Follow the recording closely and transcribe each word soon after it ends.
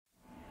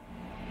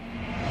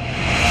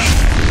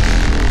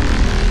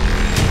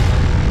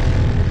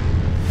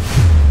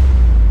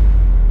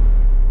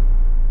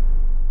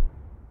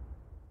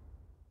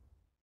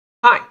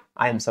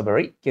I am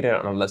Sabari, Career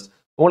Analyst.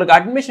 உங்களுக்கு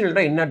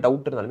அட்மிஷன்ல என்ன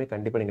doubt இருந்தாலுமே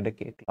கண்டிப்பா நீங்க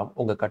கேட்கலாம்.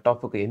 உங்க கட்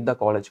ஆஃப்க்கு எந்த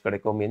காலேஜ்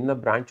கிடைக்கும், எந்த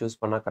பிரான்ச் சூஸ்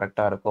பண்ணா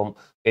கரெக்ட்டா இருக்கும்,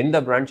 எந்த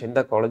பிரான்ச்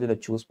எந்த காலேஜ்ல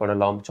சூஸ்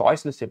பண்ணலாம்,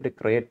 சாய்ஸ் லிஸ்ட் எப்படி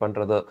கிரியேட்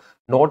பண்றது,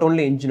 நாட்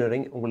ஒன்லி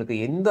இன்ஜினியரிங் உங்களுக்கு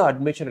எந்த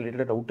அட்மிஷன்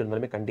ரிலேட்டட் டவுட்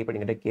இருந்தாலுமே கண்டிப்பா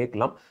நீங்க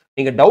கேட்கலாம்.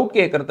 நீங்க டவுட்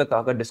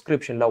கேட்கறதுக்காக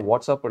டிஸ்கிரிப்ஷன்ல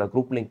வாட்ஸ்அப்போட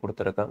குரூப் லிங்க்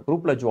கொடுத்திருக்கேன்.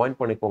 குரூப்ல ஜாயின்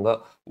பண்ணிக்கோங்க.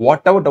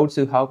 Whatever doubts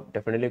you have,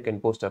 definitely you can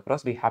post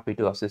across. Be happy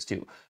to assist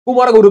you.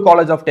 Kumaraguru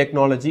College of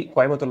Technology,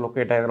 Coimbatore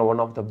located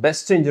one of the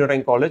best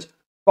engineering college.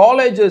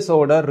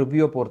 காலேஜஸோட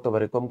review பொறுத்த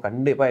வரைக்கும்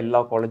கண்டிப்பா எல்லா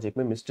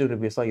காலேஜுக்குமே mister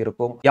ரிவ்யூஸா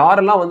இருக்கும்.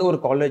 யாரெல்லாம் வந்து ஒரு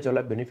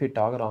காலேஜால பெனிஃபிட்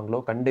ஆகுறாங்களோ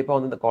கண்டிப்பா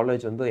வந்து இந்த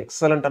காலேஜ் வந்து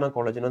எக்ஸலண்டான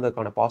காலேஜ்னு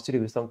அதுக்கான பாசிட்டிவ்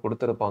ரிவ்யூஸ் தான்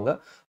கொடுத்திருப்பாங்க.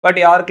 பட்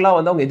யாருக்கெல்லாம்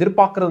வந்து அவங்க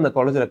எதிர்பார்க்கறது இந்த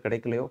காலேஜ்ல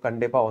கிடைக்கலையோ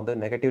கண்டிப்பா வந்து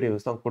நெகட்டிவ்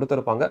ரிவ்யூஸ் தான்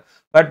கொடுத்திருப்பாங்க.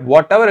 But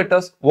what ever it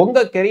is,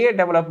 உங்க கெரியர்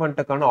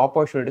டெவலப்மெண்ட்டுக்கான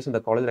ஆப்பர்ச்சுனிட்டிஸ்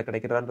இந்த காலேஜ்ல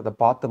கிடைக்கிறதான்றதை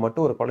பார்த்து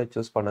மட்டும் ஒரு காலேஜ்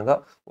சூஸ் பண்ணுங்க.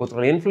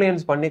 ஒருத்தர்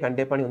இன்ஃப்ளூயன்ஸ் பண்ணி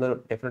கண்டிப்பா நீங்க வந்து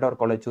டெஃபினட்டா ஒரு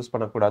காலேஜ் சூஸ்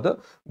பண்ணக்கூடாது.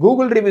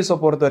 கூகுள் ரிவ்யூஸை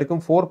பொறுத்த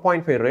வரைக்கும்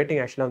 4.5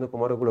 ரேட்டிங் ஆக்சுவலா வந்து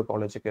குமரகுரு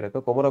காலேஜுக்கு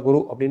இருக்கு. குமரகுரு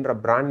அப்படின்ற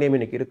பிராண்ட் நேம்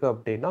இன்னைக்கு இருக்கு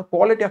அப்படின்னா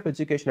குவாலிட்டி ஆஃப்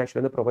எஜுகேஷன் ஆக்சுவலி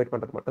வந்து ப்ரொவைட்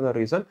பண்றது மட்டும் தான்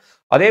ரீசன்.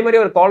 அதே மாதிரி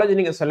ஒரு காலேஜ்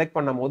நீங்க செலக்ட்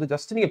பண்ணும்போது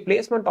ஜஸ்ட் நீங்க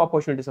பிளேஸ்மெண்ட்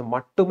ஆப்பர்ச்சுனிட்டிஸ்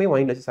மட்டுமே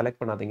மைண்ட்ல வச்சு செலக்ட்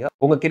பண்ணாதீங்க.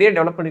 உங்க கெரியர்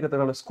டெவலப்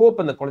பண்ணிக்கிறதுக்கான ஸ்கோப்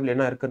அந்த காலேஜ்ல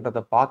என்ன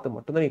இருக்குன்றத பார்த்து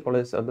மட்டும் தான் நீங்க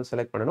காலேஜ் வந்து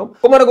செலக்ட் பண்ணணும்.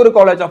 Kumaraguru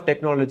college of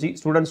technology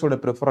ஸ்டூடெண்ட்ஸோட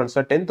preference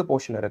 10th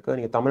portion இருக்கு.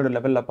 நீங்க தமிழ்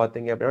லெவல்ல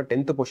பாத்தீங்க அப்படின்னா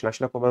 10th போர்ஷன்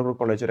ஆக்சுவலா குமரகுரு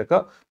காலேஜ் இருக்கு.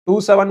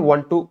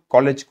 2712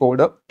 காலேஜ்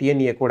கோடு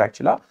TNEA கோட்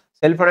ஆக்சுவலா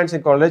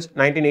Self-Financing College,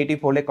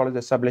 1984 college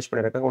established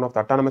பண்ணிருக்காங்க. One of the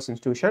autonomous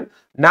institution.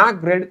 NAC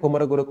grade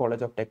Kumaraguru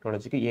College of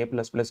Technology A++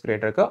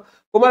 grade இருக்கு.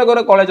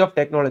 Kumaraguru College of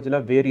Technology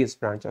various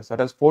branches.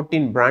 That is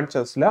 14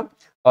 branches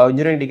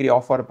engineering degree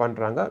offer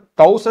பண்றாங்க.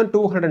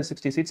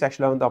 1260 seats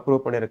actually வந்து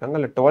approve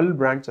பண்ணிருக்காங்க. 12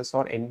 branches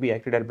or NB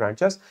accredited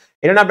branches.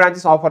 என்னென்ன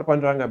branches offer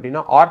பண்றாங்க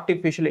அப்படின்னா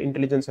Artificial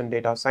Intelligence and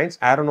Data Science,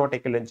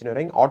 Aeronautical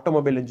Engineering,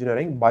 Automobile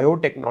Engineering,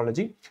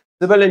 Biotechnology,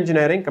 Civil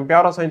Engineering,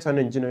 Computer Science and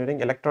Engineering,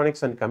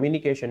 Electronics and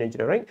Communication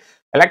Engineering,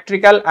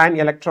 Electrical and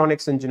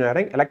Electronics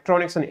Engineering,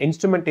 Electronics and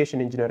Instrumentation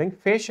Engineering,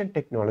 Fashion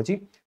Technology,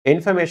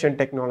 Information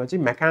Technology,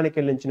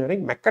 Mechanical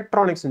Engineering,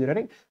 Mechatronics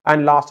Engineering,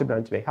 and last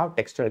branch we have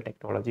Textile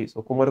Technology.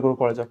 So Kumaraguru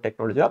College of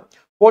Technology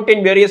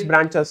 14 various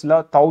branches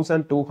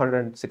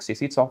 1260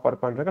 seats offer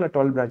பண்றாங்க.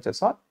 12 branches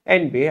are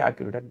NBA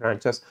accredited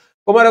branches.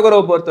 Kumaraguru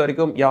பொறுத்த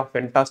வரைக்கும்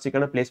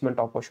ஃபென்டாஸ்டிக்கான placement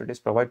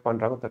opportunities provide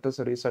பண்றாங்க. That is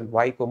reason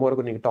why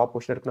Kumaraguru நீங்க top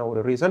position இருக்குன்னா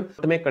ஒரு reason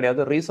மட்டுமே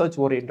கிடையாது. Research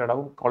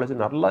ஓரியன்டாகவும் college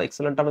நல்ல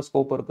எக்ஸலண்டான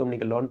ஸ்கோப் இருக்கும்.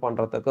 நீங்க லேர்ன்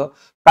பண்றதுக்கு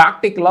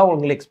ப்ராக்டிகலா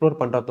உங்களை எக்ஸ்ப்ளோர்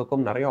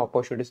பண்றதுக்கும் நிறைய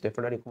ஆப்பர்ச்சுனிட்டிஸ்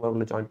டெஃபினட்டா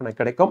குமரகுரு ஜாயின் பண்ண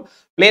கிடைக்கும்.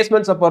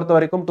 பிளேஸ்மெண்ட்ஸ் பொறுத்த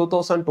வரைக்கும்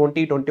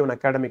 2020-21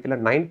 அகாடமிக்ல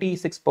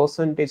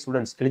 96%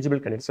 ஸ்டூடெண்ட்ஸ்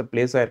எலிஜிபிள் கேண்டிடேட்ஸ்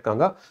பிளேஸ்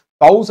ஆயிருக்காங்க.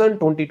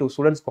 1022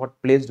 students got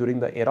placed during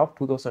the year of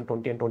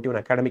 2020 and 21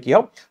 academic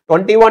year.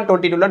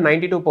 21-22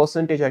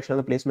 92%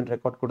 actually placement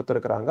record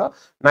கொடுத்திருக்காங்க.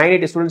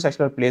 98 students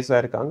actually place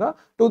ஆயிருக்காங்க.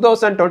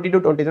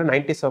 2022-23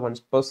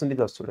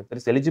 97% of students, that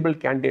is eligible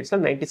candidates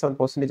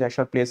 97%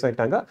 actually place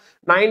ஆயிட்டாங்க.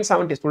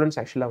 970 students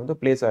actually வந்து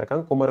place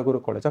ஆயிருக்காங்க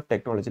Kumaraguru college of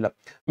டெக்னாலஜில.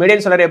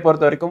 Median salary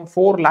பொறுத்த வரைக்கும்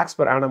 4 lakhs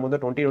per annum வந்து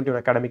 2021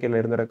 academic year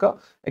இருந்திருக்கு.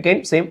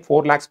 Again same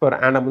 4 lakhs per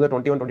annum வந்து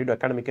 21-22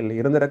 academic year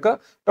இருந்திருக்கு.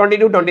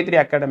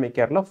 22-23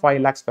 academic yearல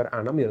 5 lakhs per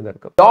annum இருந்திருக்கு.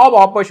 ஜாப்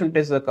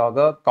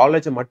ஆப்பர்ச்சுனிட்டிஸ்க்காக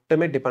காலேஜ்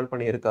மட்டுமே டிபெண்ட்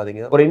பண்ணி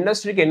இருக்காதீங்க. ஒரு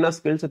இண்டஸ்ட்ரிக்கு என்ன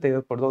ஸ்கில்ஸ்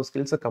தேவைப்படுதோ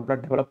ஸ்கில்ஸை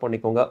கம்ப்ளீட் டெவலப்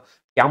பண்ணிக்கோங்க.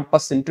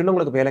 கேம்பஸ் இன்டர்வியூல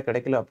உங்களுக்கு வேலை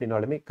கிடைக்கல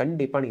அப்படின்னாலுமே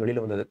கண்டிப்பா நீங்க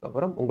வெளியில வந்ததுக்கு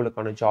அப்புறம்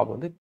உங்களுக்கான ஜாப்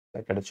வந்து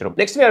கிடைச்சிரும்.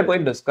 Next we are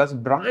going to discuss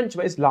branch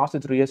wise last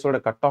 3 years oda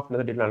cut off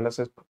detail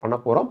analysis பண்ண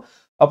போறோம்.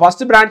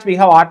 First branch we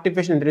have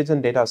Artificial Intelligence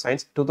and Data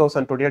Science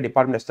 2020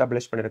 department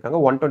establish பண்ணிருக்காங்க.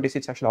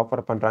 126 actually offer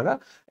பண்றாங்க.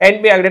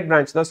 NB accredited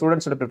branch தான்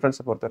students ஓட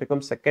preference பொறுத்த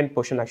வரைக்கும் second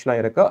position actually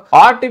இருக்கு.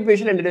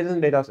 Artificial Intelligence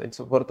and Data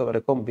Science பொறுத்த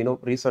வரைக்கும்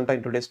ரீசன்ட்டா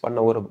இன்ட்ரோ듀ce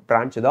பண்ண ஒரு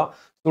branch தான்.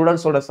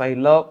 ஸ்டூடண்ட்ஸ் ஓட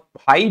சைடுல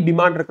ஹை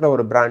டிமாண்ட் இருக்கிற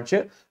ஒரு branch.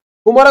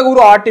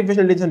 Kumaraguru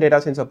Artificial Intelligence and Data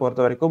Science பொறுத்த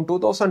வரைக்கும்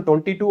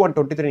 2022 and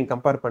 23 நீங்க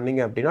கம்பேர் பண்ணீங்க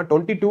அப்படின்னா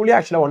 22ல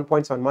ஆக்சுவலா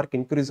 1.7 மார்க்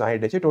இன்க்ரீஸ்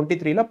ஆயிடுச்சு.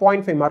 23ல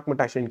 0.5 மார்க்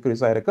மட்டும் ஆக்சுவலி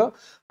இன்க்ரீஸ் ஆயிருக்கு.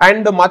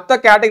 அண்ட் மத்த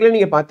கேட்டகரியில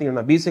நீங்க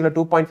பாத்தீங்கன்னா பிசில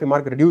 2.5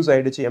 மார்க் ரெடியூஸ்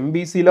ஆயிடுச்சு.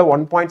 எம்பிசில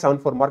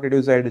 1.74 மார்க்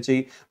ரெடியூஸ் ஆயிடுச்சு.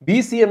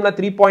 பிசிஎம்ல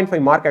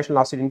 3.5 mark actually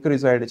last year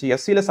increase ஆயிடுச்சு.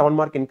 எஸ்சில 7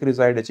 மார்க்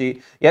இன்க்ரீஸ் ஆயிடுச்சு.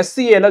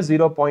 எஸ்சிஏல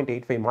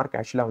 0.85 மார்க்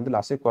ஆக்சுவலா வந்து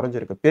லாஸ்ட் இயர்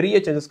குறைஞ்சிருக்கு.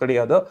 பெரிய சேஞ்சஸ்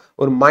கிடையாது.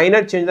 ஒரு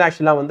மைனர் சேஞ்ச்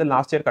ஆக்சுவலா வந்து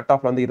லாஸ்ட் இயர் கட்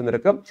ஆஃப்ல வந்து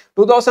இருந்திருக்கு.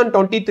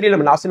 2023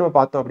 நம்ம லாஸ்ட் இயர்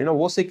பார்த்தோம் அப்படின்னா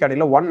ஓசி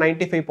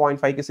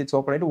 195.5 சீட்ஸ்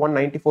ஓபன் ஆயிட்டு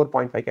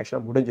 194.5 ஆக்சுவலா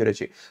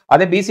முடிஞ்சிருச்சு.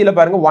 அதே பிசில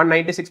பாருங்க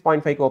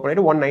 196.5 ஓபன்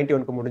ஆயிட்டு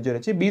 191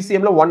 முடிஞ்சிருச்சு.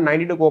 பிசிஎம்ல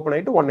 192 ஓபன்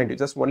ஆயிட்டு 190,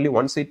 just only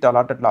one seat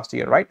allotted last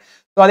year, right?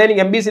 So அதே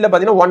நீங்க எம்பிசில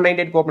பாத்தீங்கன்னா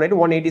 198 ஓபன் ஆயிட்டு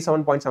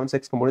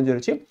 187.76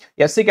 முடிஞ்சிருச்சு.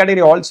 எஸ்சி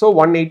கேட்டகரி ஆல்சோ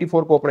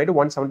 184 ஓபன் ஆயிட்டு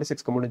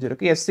 176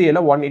 முடிஞ்சிருக்கு.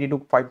 எஸ்சில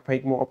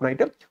 182.5 ஓபன்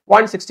ஆயிட்டு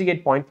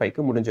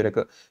 168.5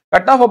 முடிஞ்சிருக்கு.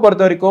 கட் ஆஃப்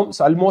பொறுத்த வரைக்கும்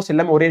ஆல்மோஸ்ட்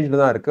எல்லாமே ஒரே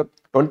ரேஞ்சில தான் இருக்கு.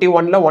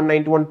 21ல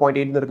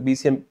 191.8 இருக்கு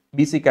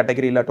பிசி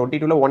கேட்டகரியில,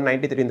 22ல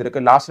 193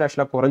 இருக்கு, லாஸ்ட்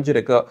ஆக்சுவலா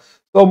குறைஞ்சிருக்கு.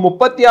 ஸோ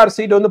 36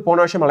 சீட் வந்து போன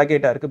வருஷம்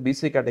அலகேட்டா இருக்கு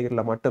பிசி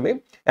கேட்டகரியில மட்டுமே.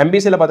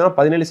 எம்பிசியில் பார்த்தீங்கன்னா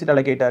 17 சீட்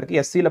அலகேட்டா இருக்கு,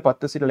 எஸ்சியில்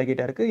 10 சீட்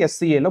அலகேட்டா இருக்கு,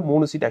 எஸ்சிஏல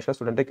 3 சீட் ஆக்சுவலா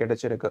ஸ்டூடெண்ட்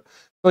கிடைச்சிருக்கு.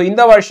 ஸோ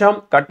இந்த வருஷம்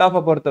கட்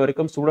ஆஃபை பொறுத்த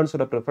வரைக்கும்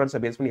ஸ்டூடெண்ட்ஸோட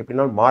ப்ரிஃபரன்ஸை பேஸ் பண்ணி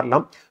எப்படினாலும்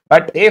மாறலாம்.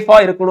 பட் சேஃபா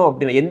இருக்கணும்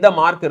அப்படின்னா எந்த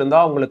மார்க்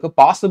இருந்தால் உங்களுக்கு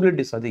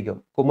பாசிபிலிட்டிஸ் அதிகம்,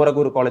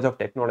 குமரகுரு காலேஜ் ஆஃப்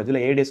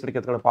டெக்னாலஜியில் ஏடிஎஸ்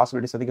படிக்கிறதுக்கான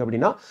பாசிபிலிட்டிஸ் அதிகம்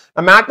அப்படின்னா,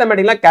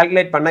 மேத்தமெட்டிக்லாம்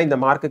கால்குலேட் பண்ண இந்த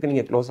மார்க்குக்கு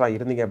நீங்க க்ளோஸா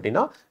இருந்தீங்க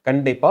அப்படின்னா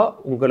கண்டிப்பா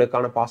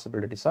உங்களுக்கான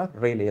பாசிபிலிட்டிஸ் ஆர்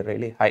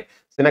really high.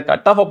 சின்ன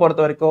கட் ஆஃபை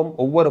பொறுத்த வரைக்கும்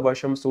ஒவ்வொரு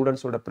வருஷம்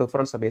ஸ்டூடெண்ட்ஸோட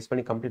ப்ரிஃபரன்ஸை பேஸ்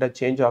பண்ணி கம்ப்ளீட்டா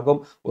சேஞ்ச் ஆகும்.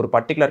 ஒரு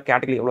பர்டிகுலர்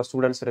கேட்டகரி எவ்வளவு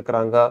ஸ்டூடெண்ட்ஸ்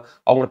இருக்கிறாங்க,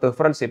 அவங்களோட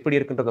ப்ரிஃபரன்ஸ் எப்படி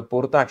இருக்குன்றத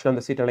பொறுத்து ஆக்சுவலா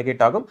அந்த சீட்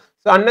அலகேட் ஆகும்.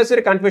 ஸோ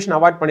அன்னெசரி கன்ஃபியூஷன்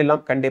அவாய்ட்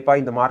பண்ணிடலாம். கண்டிப்பா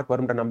இந்த மார்க்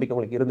வரும்ன்ற நம்பிக்கை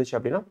உங்களுக்கு இருந்துச்சு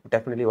அப்படின்னா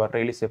definitely you are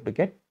really safe to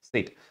get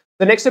seat.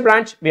 The next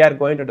branch we are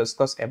going to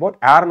discuss about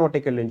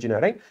Aeronautical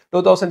Engineering.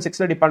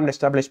 2006 department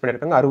establish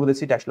பண்ணிருக்காங்க. 60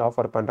 சீட் ஆக்சுவலா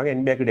ஆஃபர் பண்றாங்க.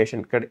 NBA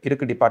அக்ரிடேஷன்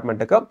இருக்கு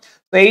டிபார்ட்மெண்ட்டுக்கு.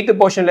 8th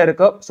பொசிஷன்ல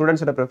இருக்கு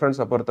ஸ்டூடெண்ட்ஸோட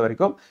ப்ரிஃபரன்ஸை பொறுத்த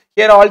வரைக்கும்.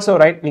 Here also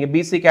right, நீங்க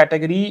பிசி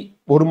கேட்டகரி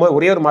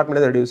ஒரே ஒரு மார்க்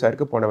மட்டும் ரெடியூஸ்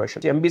ஆயிருக்கு போன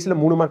வருஷம். எம்பிசியில்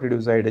 3 மார்க்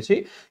ரெடியூஸ் ஆயிடுச்சு,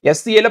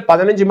 எஸ்சிஏல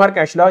 15 மார்க்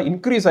ஆக்சுவலா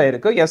இன்க்ரீஸ்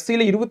ஆயிருக்கு,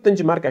 எஸ்சியில்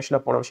 25 மார்க்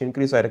ஆக்சுவலா போன வருஷம்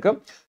இன்க்ரீஸ் ஆயிருக்கு.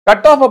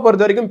 கட் ஆஃப்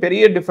பொறுத்த வரைக்கும்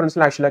பெரிய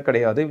டிஃபரன்ஸ்ல ஆக்சுவலா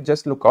கிடையாது.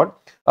 ஜஸ்ட் லுக் அவுட்,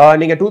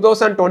 நீங்க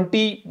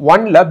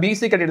 2021ல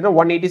பிசி கேட்டகரி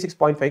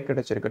 186.5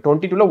 கிடைச்சிருக்கு,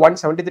 22ல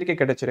 173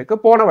 கிடைச்சிருக்கு,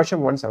 போன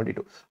வருஷம்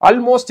 172.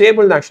 ஆல்மோஸ்ட்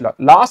ஸ்டேபிள் தான் ஆக்சுவலா.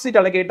 லாஸ்ட் சீட்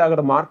அலகேட்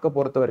ஆகிற மார்க்கை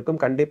பொறுத்த வரைக்கும்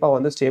கண்டிப்பா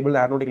வந்து ஸ்டேபிள்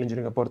ஏரோநாட்டிக்கல்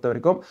இன்ஜினியரிங் பொறுத்த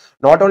வரைக்கும்.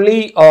 Not only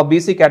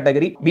PC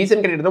category, PC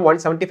category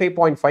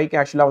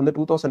 175.5 ஆக்சுவலா வந்து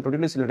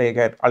 2022 சீட்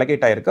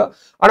அலகேட் ஆயிருக்கு.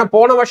 ஆனா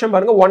போன வருஷம்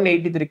பாருங்க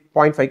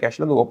 183.5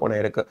 ஆக்சுவலா வந்து ஓபன்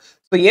ஆயிருக்கு.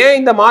 ஸோ ஏன்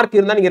இந்த மார்க்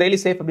இருந்தா நீங்க really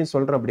safe அப்படின்னு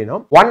சொல்றேன் அப்படின்னா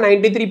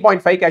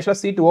 193.5 ஆக்சுவலா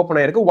சீட் ஓபன்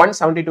ஆயிருக்கு,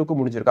 172க்கு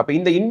முடிஞ்சிருக்கு. அப்ப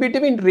இந்த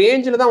இன்பிட்வீன்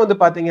ரேஞ்சில தான் வந்து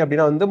பாத்தீங்க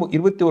அப்படின்னா வந்து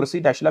 21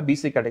 சீட் ஆக்சுவலா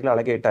பிசி கேட்டகரியில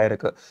அலகேட்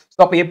ஆயிருக்கு. ஸோ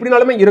அப்ப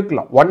எப்படினாலுமே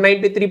இருக்கலாம்.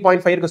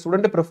 193.5 இருக்க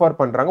ஸ்டூடெண்ட் ப்ரிஃபர்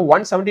பண்றாங்க,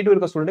 172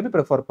 இருக்க ஸ்டூடெண்ட்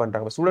ப்ரிஃபர்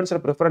பண்றாங்க.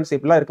 ஸ்டூடெண்ட்ஸோட ப்ரிஃபரன்ஸ்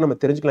எப்படிலாம் இருக்கு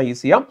நம்ம தெரிஞ்சுக்கலாம்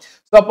ஈஸியா.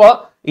 ஸோ அப்போ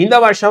இந்த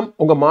வருஷம்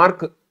உங்க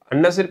மார்க்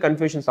unnecessary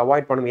confusions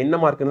அவாய்ட் பண்ணுங்க. என்ன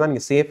மார்க் இருந்தா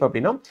நீங்க சேஃப்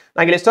அப்படின்னா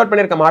நான் லிஸ்ட் அவுட்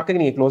பண்ணிருக்க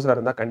மார்க்குக்கு நீங்க க்ளோஸரா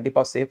இருந்தா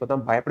கண்டிப்பா சேஃப்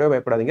தான்.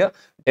 பயப்படாதீங்க.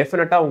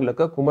 டெஃபினட்டா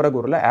உங்களுக்கு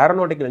குமரகுருல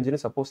ஏரோநாட்டிக்கல்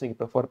இன்ஜினியரிங் சப்போஸ் நீங்க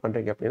ப்ரிஃபர்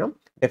பண்றீங்க அப்படின்னா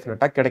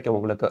டெஃபினட்டா கிடைக்கும்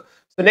உங்களுக்கு.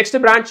 So next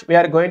branch we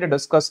are going to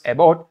discuss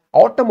about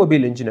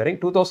automobile engineering.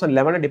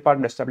 2011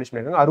 department establish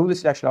பண்ணிருக்காங்க, 60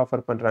 சீட் ஆக்சுவலா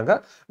ஆஃபர் பண்றாங்க.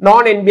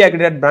 நான் NBA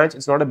accredited branch,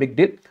 it's not a big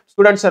deal.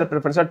 Students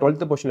preference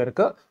 12th பொசிஷன்ல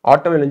இருக்கு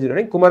automobile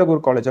engineering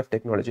Kumaraguru college of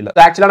டெக்னாலஜில.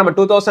 ஆக்சுவலா நம்ம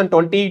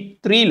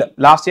 2023ல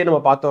லாஸ்ட் இயர்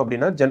நம்ம பார்த்தோம்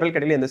அப்படின்னா ஜெனரல்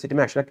கேட்டகரியில எந்த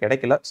சீட்டுமே ஆக்சுவலா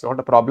கிடைக்கல. It's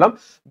not a problem.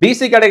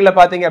 PC கேட்டகரியில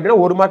பாத்தீங்க அப்படின்னா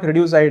ஒரு மார்க்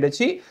ரெடியூஸ்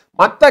ஆயிடுச்சு,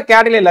 மத்த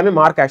கேட்டகரி எல்லாமே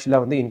மார்க் ஆக்சுவலா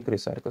வந்து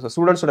இன்க்ரீஸ் ஆயிருக்கு. ஸோ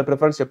ஸ்டூடெண்ட்ஸோட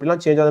ப்ரிஃபரன்ஸ்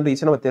எப்படிலாம் சேஞ்ச் ஆகுது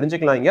ஈஸியா நம்ம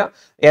தெரிஞ்சுக்கலாம். இங்க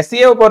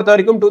எஸ்சிஏவை பொறுத்த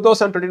வரைக்கும்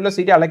 2022ல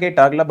சீட் அலகேட்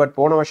ஆகல, பட்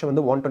போன வருஷம்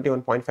வந்து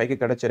 121.5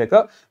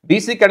 கிடைச்சிருக்கு.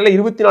 பிசி கேட்டகரியில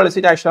 24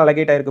 சீட் ஆக்சுவலா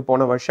அலகேட் ஆயிருக்கு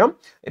போன வருஷம்.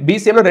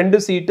 பிசிஎம்ல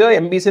 2 சீட்,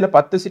 எம்பிசியில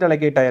 10 சீட்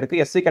அலகேட் ஆயிருக்கு.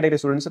 எஸ்சி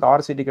கேட்டகரி ஸ்டூடெண்ட்ஸ்க்கு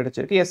 6 சீட்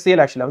கிடைச்சிருக்கு.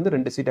 எஸ்சிஎல் ஆக்சுவலா வந்து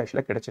 2 சீட்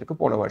ஆக்சுவலா கிடைச்சிருக்கு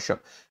போன வருஷம்.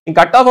 நீங்க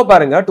கட் ஆஃப்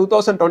பாருங்க,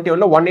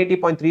 2021ல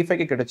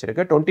 180.35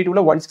 கிடைச்சிருக்கு,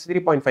 22ல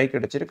 163.5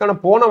 கிடைச்சிருக்கு. ஆனா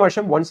போன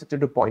வருஷம்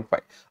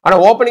 162.5. ஆனா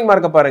ஓப்பனிங்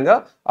மார்க்க பாருங்க,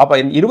 அப்ப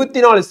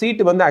 24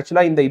 சீட் வந்து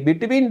ஆக்சுவலா இந்த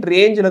பிட்வீன்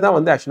ரேஞ்சில தான்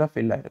வந்து ஆக்சுவலா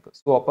ஃபில் ஆயிருக்கு.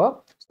 ஸோ அப்போ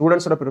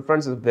ஸ்டூடெண்ட்ஸோட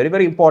ப்ரிஃபரன்ஸ் இஸ்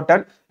வெரி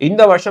இம்பார்ட்டன்ட்.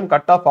 இந்த வருஷம்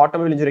கட் ஆஃப்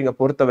ஆட்டோமொபைல் இன்ஜினியரிங்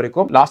பொறுத்த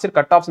வரைக்கும் லாஸ்ட் இயர்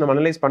கட் ஆஃப்ஸ் நம்ம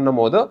அனலைஸ்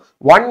பண்ணும்போது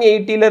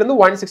 180ல இருந்து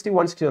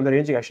 160 அந்த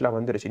ரேஞ்சுக்கு ஆக்சுவலா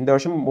வந்துருச்சு. இந்த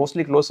வருஷம்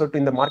மோஸ்ட்லி க்ளோசர் டு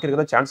இந்த மார்க்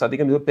இருக்கிற சான்ஸ்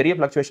அதிகம். இது பெரிய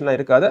ஃபிளக்சுவேஷன்லாம்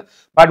இருக்காது.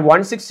 பட்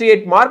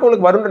 168 மார்க்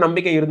உங்களுக்கு வரும்ன்ற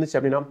நம்பிக்கை இருந்துச்சு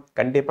அப்படின்னா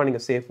கண்டிப்பா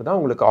நீங்க சேஃப் தான்.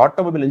 உங்களுக்கு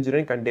ஆட்டோமொபைல்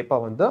இன்ஜினியரிங் கண்டிப்பா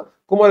வந்து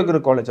குமரகுரு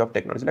காலேஜ் ஆஃப்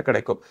டெக்னாலஜில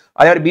கிடைக்கும்.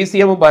 அதே மாதிரி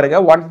பிசிஎம் பாருங்க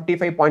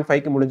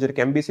 155.5க்கு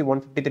முடிஞ்சிருக்கு, எம்பிசி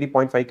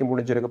 153.5க்கு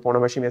முடிஞ்சிருக்கு போன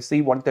வருஷம், எஸ்சி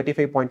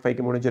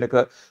 135.5க்கு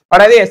முடிஞ்சிருக்கு.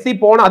 பட் அதே எஸ்சி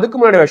போன அதுக்கு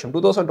முன்னாடி வருஷம்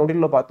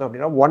 2020ல பார்த்தோம்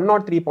அப்படின்னா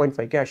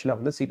 103.5க்கு ஆக்சுவலா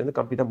வந்து சீட் வந்து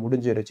கம்ப்ளீட்டா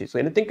முடிஞ்சிருச்சு. So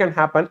anything can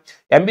happen.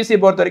 MBC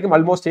பொறுத்த வரைக்கும்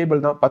ஆல்மோஸ்ட்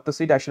ஸ்டேபிள் தான். 10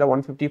 சீட் ஆக்சுவலா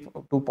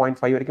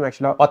 152.5 வரைக்கும்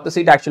ஆக்சுவலா 10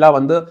 சீட் ஆக்சுவலா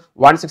வந்து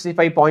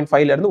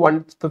 165.5ல இருந்து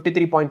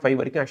 153.5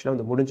 வரைக்கும் ஆக்சுவலா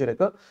வந்து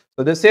முடிஞ்சிருக்கு.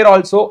 So this year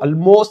also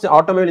almost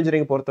automobile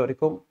engineering பொறுத்த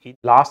வரைக்கும்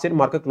லாஸ்ட் இயர்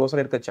மார்க்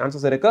க்ளோஸரா இருக்க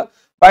சான்சஸ் இருக்கு.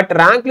 பட்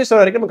ரேங்க் லிஸ்ட்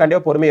வரைக்கும்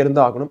கண்டிப்பா பொறுமையா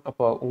இருந்து ஆகணும்.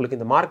 அப்போ உங்களுக்கு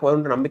இந்த மார்க்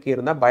வரும்ன்ற நம்பிக்கை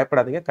இருந்தா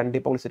பயப்படாதீங்க,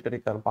 கண்டிப்பா உங்களுக்கு சீட்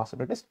கிடைக்கிற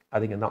பாசிபிலிட்டிஸ்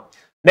அதிகம் தான்.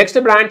 Next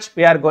branch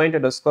we are going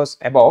to discuss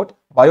about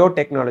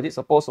biotechnology.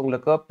 Suppose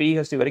உங்களுக்கு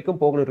பிஹெச்டி வரைக்கும்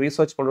போகணும்,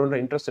 ரிசர்ச் பண்ணணும்ன்ற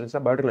இன்ட்ரெஸ்ட் இருந்தா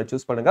பயோடெக்னாலஜி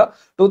சூஸ் பண்ணுங்க.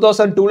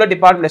 2002ல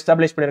டிபார்ட்மெண்ட்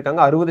எஸ்டாப்ளிஷ் பண்ணிருக்காங்க,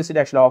 60 சீட்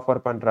ஆக்சுவலா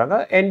ஆஃபர் பண்றாங்க.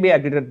 NBA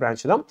அக்ரிடேட்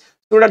பிரான்ச் தான்.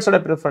 ஸ்டூடெண்ட்ஸோட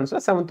ப்ரிஃபரன்ஸ்ல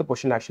 7th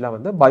பொசிஷன் ஆக்சுவலா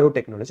வந்து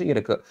பயோடெக்னாலஜி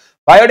இருக்கு.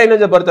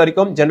 பயோடெக்னாலஜி பொறுத்த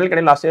வரைக்கும் general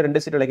category last year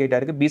 2 seat allocate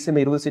ஆயிருக்கு. பிசிஎம்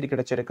 20 சீட்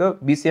கிடைச்சிருக்கு,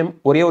 பிசிஎம்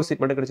ஒரே ஒரு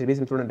சீட் மட்டும் கிடைச்சிருக்கு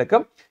பிசிஎம் ஸ்டூடெண்ட்டுக்கு.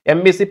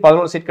 எம்பிசி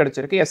 11 சீட்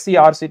கிடைச்சிருக்கு, எஸ்சி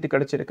 6 சீட்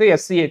கிடைச்சிருக்கு,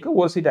 எஸ்சிஏக்கு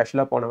ஒரு சீட்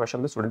ஆக்சுவலா போன வருஷம்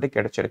வந்து ஸ்டூடெண்ட்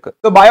கிடைச்சிருக்கு.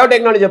 ஸோ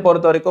பயோடெக்னாலஜியை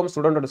பொறுத்த வரைக்கும்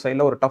ஸ்டூடெண்டோட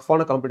சைட்ல ஒரு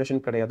டஃப்பான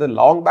காம்படிஷன் கிடையாது.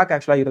 லாங் பேக்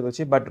ஆக்சுவலா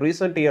இருந்துச்சு. பட்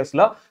ரீசென்ட்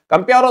இயர்ஸ்ல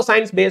கம்பேரோ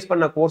சயின்ஸ் பேஸ்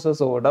பண்ண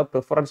கோர்சஸோட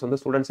ப்ரிஃபரன்ஸ் வந்து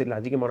ஸ்டூடெண்ட்ஸ் இல்ல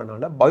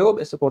அதிகமானனால பயோ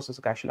பேஸ்ட்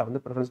கோர்சஸ்க்கு ஆக்சுவலா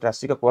வந்து ப்ரிஃபரன்ஸ்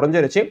டிராஸ்டிக்கா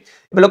குறைஞ்சிருச்சு.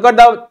 இப்போ look at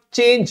the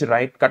change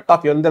right, cut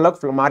off எந்த அளவுக்கு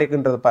மார்க்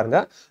இருக்குன்றது பாருங்க.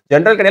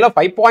 ஜெனரல் கேட்டகரியில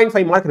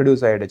 5.5 மார்க்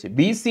ரெடியூஸ் ஆயிடுச்சு.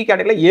 பிசி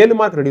கேட்டகரியில 7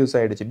 மார்க் ரெடியூஸ்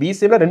ஆயிடுச்சு.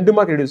 பிசில 2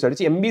 மார்க் ரெடியூஸ்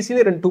ஆயிடுச்சு.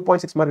 எம்பிசில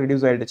 2.6 மார்க்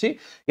ரெடியூஸ் ஆயிடுச்சு.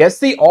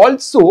 எஸ்சி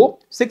ஆல்சோ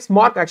 6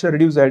 மார்க் ஆக்சுவலா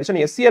ரெடியூஸ் ஆயிடுச்சு.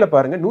 எஸ்சில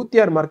பாருங்க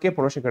 106 மார்க்கே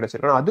ப்ரொமோஷன்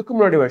கிடைச்சிருக்கு. அதுக்கு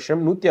முன்னாடி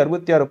வருஷம்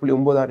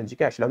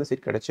 166.96 ஆக்சுவலா வந்து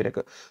சீட்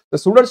கிடைச்சிருக்கு.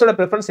 ஸ்டூடெண்ட்ஸோட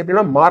பிரெஃபரன்ஸ்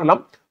எப்படின்னா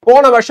மாறலாம்.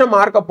 போன வருஷம்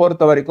மார்க்கை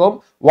பொறுத்த வரைக்கும்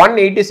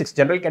 186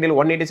 ஜெனரல் கேட்டகரியில்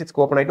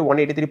 186 ஓப்பன் ஆயிட்டு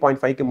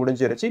 183.5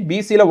 முடிஞ்சிருச்சு.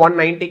 பிசில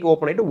 190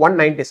 ஓப்பன் ஆயிட்டு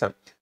 197.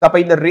 அப்ப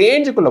இந்த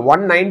ரேஞ்சுக்குள்ள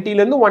 190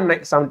 ல இருந்து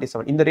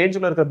 177 இந்த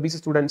ரேஞ்சுக்குள்ள இருக்கிற பிசி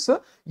ஸ்டூடெண்ட்ஸ்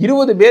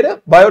 20 பேர்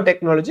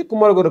biotechnology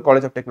Kumaraguru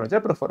college of technology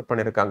prefer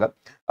பண்ணிருக்காங்க.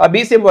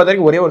 பிசிஎம் பொறுத்த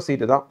வரைக்கும் ஒரே ஒரு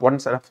சீட்டு தான்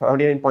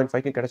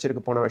 179.5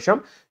 கிடைச்சிருக்கு போன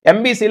வருஷம்.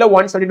 எம்பிசில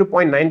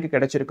 172.9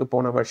 கிடைச்சிருக்கு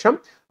போன வருஷம்.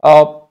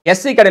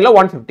 எஸ்சி கேட்டகரியில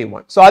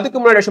 151. சோ அதுக்கு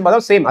முன்னாடி வருஷம்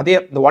பார்த்தா சேம் அதே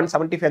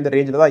 175 அந்த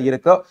ரேஞ்சில தான்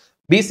இருக்கு.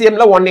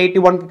 பிசிஎம்ல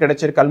 181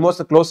 கிடைச்சிருக்கு.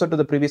 Almost closer to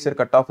the previous year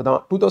cut off தான்.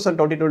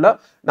 2022ல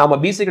நாம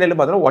பிசி கேட்டகரியில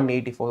பார்த்தோம்னா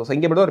 184. சோ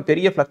இங்க மட்டும் ஒரு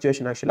பெரிய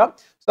ஃபிளக்சுவேஷன் ஆக்சுவலா.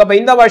 சோ அப்ப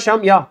இந்த வருஷம்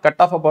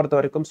கட் ஆஃப் பொறுத்த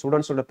வரைக்கும்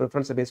ஸ்டூடெண்ட்ஸோட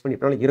பிரெஃபரன்ஸ் பேஸ் பண்ணி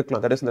இப்படி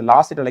இருக்கலாம். தட் இஸ் இந்த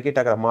லாஸ்ட் சீட் அலோகேட்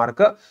ஆகிற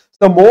மார்க்.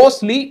 சோ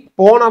மோஸ்ட்லி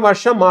போன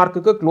வருஷம்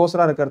மார்க்குக்கு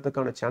க்ளோஸரா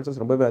இருக்கிறதுக்கான சான்சஸ்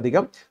ரொம்பவே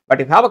அதிகம்.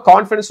 But if have a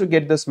confidence to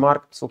get this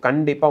mark, so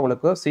கண்டிப்பா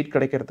உங்களுக்கு சீட்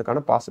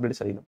கிடைக்கிறதுக்கான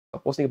பாசிபிலிட்டிஸ் அதிகம்.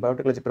 சப்போஸ் நீங்க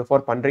பயோடெக்னாலஜி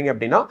ப்ரிஃபர் பண்றீங்க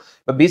அப்படின்னா,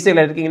 இப்போ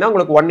பிசில இருக்கீங்கன்னா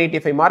உங்களுக்கு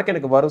 185 மார்க்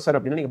எனக்கு வரும் சார்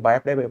அப்படின்னா நீங்க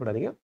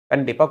பயப்படாதீங்க.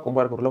 கண்டிப்பா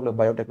குமாரகுருல உங்களுக்கு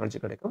பயோடெக்னாலஜி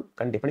கிடைக்கும்.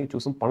 கண்டிப்பா நீங்க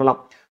சூஸும் பண்ணலாம்.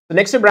 The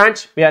next branch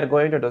we are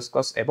going to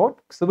discuss about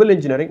civil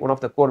engineering, one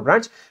of the core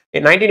branch.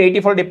 In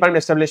 1984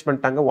 department establish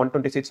பண்ணிட்டாங்க.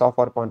 120 seats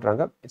offer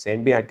பண்றாங்க. It's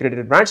NBA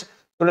accredited branch.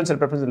 Students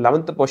preference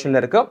 11th positionல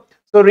இருக்கு.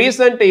 So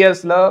recent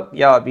yearsல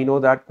we know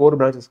that core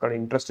branches கான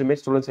interest rate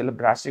students எல்லாம்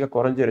drastically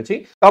குறைஞ்சிருச்சு.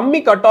 கம்மி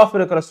cut off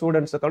இருக்கிற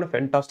ஸ்டூடெண்ட்ஸ்க்கான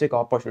fantastic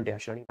opportunity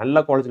actually.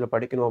 நல்ல காலேஜ்ல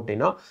படிக்கணும்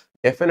அப்படின்னா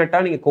டெஃபினட்டா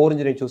நீங்க கோர்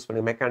இன்ஜினியரிங் சூஸ்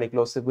பண்ணுங்க.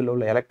 மெக்கானிக்கலோ சிவிலோ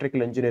இல்ல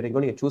எலக்ட்ரிக்கல்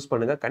இன்ஜினியரிங்கோ நீங்க சூஸ்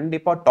பண்ணுங்க.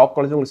 கண்டிப்பா டாப்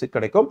காலேஜ் உங்களுக்கு சீட்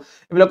கிடைக்கும்.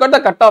 If you look at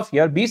the cut off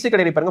here, BC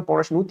category பாருங்க போன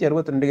வருஷம்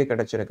 162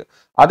 கிடைச்சிருக்கு.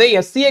 அதே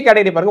SCA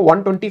கேட்டகரி பாருங்க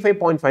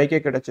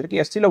 125.5 கிடைச்சிருக்கு.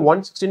 SC ல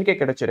 116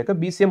 கிடைச்சிருக்கு.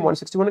 BCM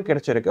 161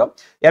 கிடைச்சிருக்கு.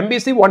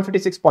 MBC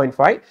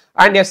 156.5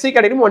 and SC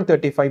கேட்டகரி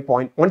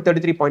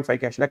 133.5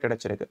 ஆக்சுவலா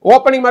கிடைச்சிருக்கு.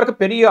 ஓப்பனிங் மார்க்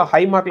பெரிய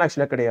ஹை மார்க்ல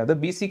ஆக்சுவலா கிடையாது.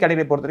 பிசி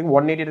கேட்டகரி பொறுத்த வரைக்கும்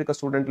 180 இருக்க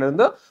ஸ்டூடெண்ட்ல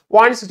இருந்து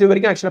 160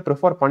 வரைக்கும் ஆக்சுவலா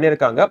ப்ரிஃபர்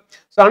பண்ணிருக்காங்க.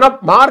 சோ ஆனா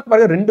மார்க்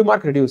பாருங்க 2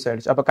 மார்க் ரெடியூஸ்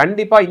ஆயிடுச்சு. அப்ப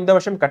கண்டிப்பா இந்த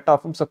வருஷம் cut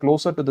ஆஃபும் so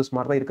closer to this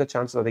mark தான் இருக்க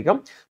சான்ஸ்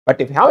அதிகம்.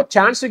 But if have a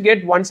chance to get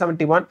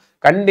 171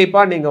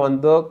 கண்டிப்பா நீங்க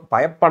வந்து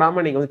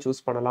பயப்படாம நீங்க வந்து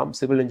சூஸ் பண்ணலாம்.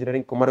 Civil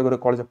engineering Kumaraguru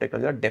college of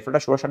technology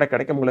டெஃபினட்டா ஷோர் ஷாட்டா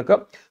கிடைக்கும் உங்களுக்கு.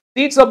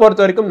 சீட்ஸை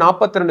பொறுத்த வரைக்கும்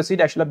 42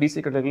 சீட் ஆக்சுவலா பிசி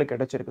கேட்டகரியில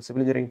கிடைச்சிருக்கு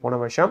சிவில் இன்ஜினியரிங் போன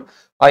வருஷம்.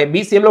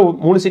 பிசிஎம்ல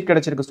 3 சீட்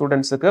கிடைச்சிருக்கு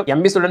ஸ்டூடெண்ட்ஸ்க்கு.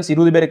 எம்பி ஸ்டூடெண்ட்ஸ்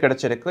 20 பேர்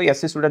கிடைச்சிருக்கு.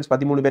 எஸ்சி ஸ்டூடெண்ட்ஸ்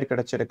 13 பேர்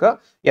கிடைச்சிருக்கு.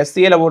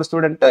 எஸ்சில ஒரு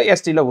ஸ்டூடெண்ட்,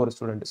 எஸ்டில ஒரு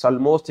ஸ்டூடெண்ட்.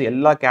 ஆல்மோஸ்ட்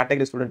எல்லா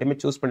கேட்டகரி ஸ்டூடெண்ட்டுமே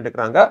சூஸ்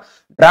பண்ணிருக்காங்க.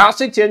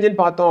 டிராஸ்டிக்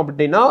சேஞ்சுன்னு பார்த்தோம்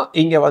அப்படின்னா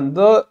இங்க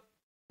வந்து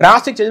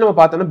டிராஸ்டிக் சேஞ்ச் நம்ம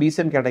பார்த்தோம்னா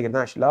பிசிஎம் கேட்டகரி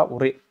தான் ஆக்சுவலா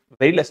ஒரு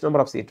very less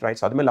number of seat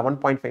rights. அதுமே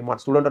 11.5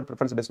 மார்க் ஸ்டூடெண்ட்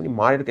ப்ரிஃபரன்ஸ் பேஸ் பண்ணி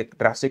மாறி இருக்கு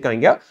டிராஸ்டிக்கா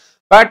இங்க.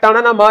 பட் ஆனா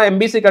நம்ம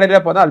எம்பிசி கேட்டகரியில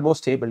பார்த்தா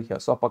ஆல்மோஸ்ட் ஸ்டேபிள்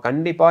ஹியர். ஸோ அப்போ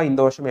கண்டிப்பா இந்த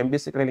வருஷம்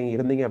எம்பிசி கேட்டகரியில் நீங்க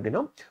இருந்தீங்க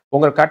அப்படின்னா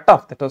உங்க கட்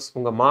ஆஃப் தட் இஸ்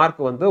உங்க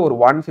மார்க் வந்து ஒரு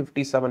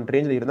 157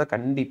 ரேஞ்சில் இருந்தா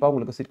கண்டிப்பா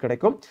உங்களுக்கு சீட்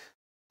கிடைக்கும்.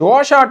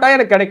 ஷோர் ஷாட்டா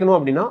எனக்கு கிடைக்கணும்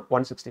அப்படின்னா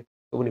 160.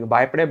 நீங்க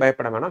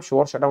பயப்பட வேணாம்.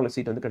 ஷோர் ஷாட்டா உங்களுக்கு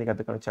சீட் வந்து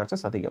கிடைக்கிறதுக்கான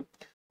சான்சஸ் அதிகம்.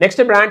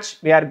 Next branch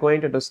we are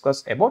going to discuss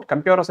about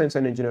computer science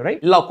and engineering.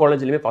 எல்லா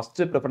காலேஜ்லயுமே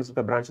ஃபர்ஸ்ட் ப்ரிஃபரன்ஸ்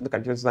இருக்க பிரான்ச் வந்து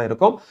கம்ப்யூட்டர் தான்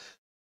இருக்கும்.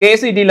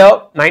 KCD-ல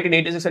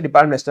 1986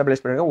 டிபார்ட்மெண்ட்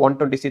எஸ்டாப்ளிஷ் பண்ணிருக்காங்க.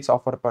 120 சீட்ஸ்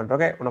ஆஃபர்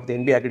பண்றாங்க. One of the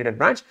NBA accredited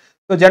branch.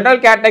 So general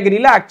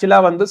கேட்டகரியில ஆக்சுவலா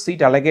வந்து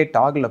சீட் அலகேட்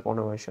ஆகல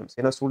போன வருஷம்.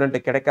 ஏன்னா ஸ்டூடெண்ட்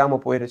கிடைக்காம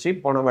போயிருச்சு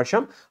போன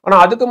வருஷம். ஆனா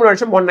அதுக்கு முன்னாடி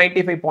வருஷம்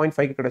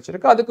 195.5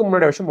 கிடைச்சிருக்கு. அதுக்கு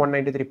முன்னாடி வருஷம்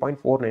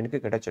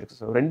 193.49 கிடைச்சிருக்கு.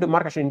 ஸோ 2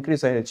 மார்க் ஆக்சுவலி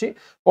இன்க்ரீஸ் ஆயிருச்சு.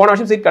 போன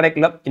வருஷம் சீட்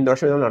கிடைக்கல. இந்த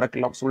வருஷம் எதுவும்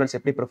நடக்கலாம். ஸ்டூடெண்ட்ஸ்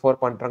எப்படி ப்ரிஃபர்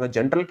பண்றாங்க,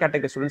 ஜெனரல்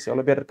கேட்டகரி ஸ்டூடெண்ட்ஸ்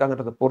எவ்வளவு பேர்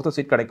இருக்காங்கன்றத பொறுத்து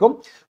சீட் கிடைக்கும்.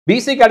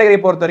 பிசி கேட்டகரி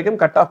பொறுத்த வரைக்கும்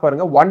கட் ஆஃப்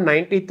பாருங்க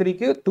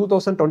 193க்கு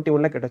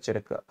 2021ல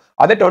கிடைச்சிருக்கு.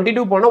 அதே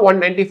 22 போனா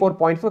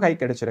 194.5 ஹை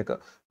கிடைச்சிருக்கு.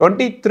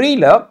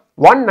 23ல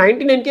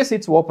 199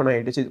 சீட்ஸ் ஓப்பன்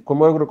ஆயிடுச்சு.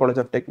 குமரகுரு காலேஜ்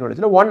ஆஃப்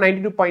டெக்னாலஜில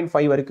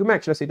 192.5 வரைக்குமே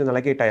ஆக்சுவலா சீட்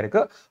அலகேட்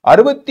ஆயிருக்கு.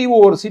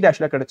 61 சீட்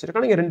ஆக்சுவலா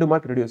கிடைச்சிருக்கு. நீங்க 2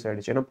 மார்க் ரெடியூஸ்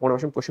ஆயிடுச்சு. ஏன்னா போன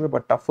வருஷம் கொஸ்டின்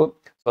பேப்பர் டஃப்.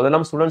 ஸோ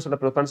அதெல்லாம் ஸ்டூடெண்ட்ஸோட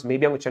ப்ரிஃபரன்ஸ்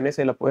மேபி அவங்க சென்னை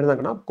சைடில்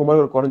போயிருந்தாங்கன்னா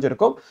Kumaraguru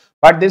குறைஞ்சிருக்கும்.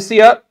 But this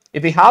year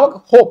if you have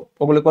hope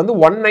உங்களுக்கு வந்து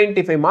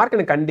 195 மார்க்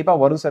எனக்கு கண்டிப்பா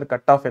வரும் சார்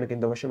கட் ஆஃப் எனக்கு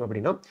இந்த வருஷம்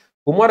அப்படின்னா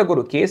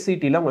குமரகுரு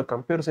கேசிடில உங்களுக்கு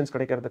கம்ப்யூட்டர் சயின்ஸ்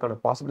கிடைக்கிறதுக்கான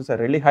possibilities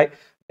are really high.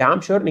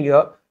 Dam sure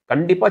நீங்க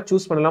கண்டிப்பா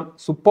சூஸ் பண்ணலாம்.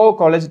 சூப்பர்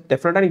காலேஜ்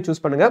டெஃபினட்டா நீங்க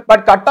சூஸ் பண்ணுங்க.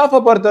 பட் கட் ஆஃப்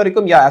பொறுத்த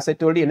வரைக்கும் as I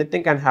told you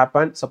anything can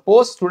happen.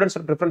 Suppose students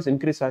preference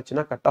increase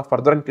ஆச்சுன்னா கட் ஆஃப்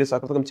ஃபர்தர் இன்க்ரீஸ்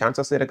ஆகிறதுக்கு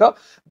சான்சஸ் இருக்கு.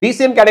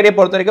 பிசிஎம் கேட்டகரியை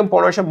பொறுத்த வரைக்கும்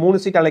போன வருஷம்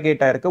 3 சீட்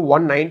அலகேட் ஆயிருக்கு.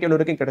 191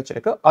 வரைக்கும்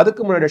கிடைச்சிருக்கு.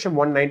 அதுக்கு முன்னாடி வருஷம்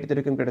 193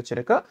 வரைக்கும்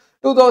கிடைச்சிருக்கு.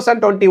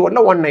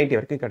 2021ல 190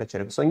 வரைக்கும்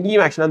கிடைச்சிருக்கு. ஸோ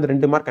இங்கேயும் ஆக்சுவலா அந்த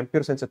 2 மார்க்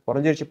கம்ப்யூட்டர் சயின்ஸ்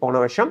குறைஞ்சிருச்சு போன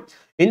வருஷம்.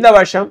 இந்த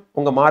வருஷம்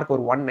உங்க மார்க்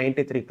ஒரு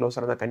 193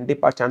 க்ளோஸர் இருந்தா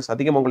கண்டிப்பா சான்ஸ்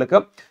அதிகம் உங்களுக்கு.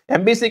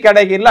 எம்பிசி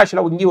கேட்டகரியில்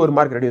ஆக்சுவலா இங்கேயும் ஒரு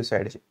மார்க் ரெடியூஸ்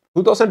ஆயிடுச்சு.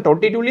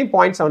 2022லயும்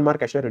 0.7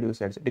 மார்க் ஆக்சுவலா ஆக்சுவலாக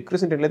ரெடியூஸ் ஆயிடுச்சு.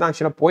 டிக்ரீசிங் ட்ரெண்ட்ல தான்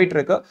ஆக்சுவலாக போயிட்டு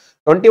இருக்கு.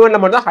 21ல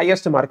மட்டும் தான்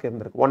ஹையஸ்ட் மார்க்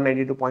இருந்திருக்கு.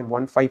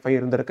 192.155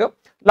 இருந்திருக்கு.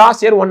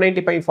 லாஸ்ட் இயர்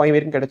 190.5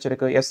 வரைக்கும்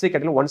கிடைச்சிருக்கு. எஸ்சி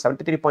கேட்டகரியில்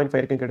 173.5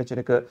 வரைக்கும்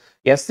கிடைச்சிருக்கு.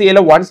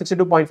 எஸ்சியில்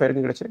 162.5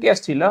 வரைக்கும் கிடைச்சிருக்கு.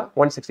 எஸ்டியில்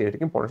 160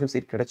 வரைக்கும் போன வருஷம்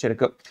சீட்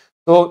கிடைச்சிருக்கு.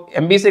 ஸோ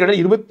எம்பிசி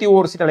கேட்டகரியில்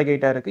 21 சீட்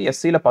அலகேட் ஆயிருக்கு.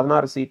 எஸ்சியில்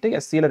 16 சீட்டு,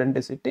 எஸ்சியில்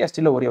 2 சீட்டு,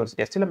 எஸ்டியில் ஒரே ஒரு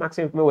சீட். எஸ்டியில்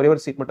மேக்ஸிமம் ஒரே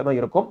ஒரு சீட் மட்டும் தான்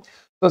இருக்கும்.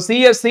 ஸோ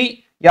சிஎஸ்சி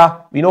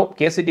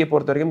கேசிடியை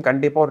பொறுத்த வரைக்கும்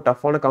கண்டிப்பா ஒரு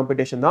டஃப்பான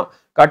காம்படிஷன் தான்.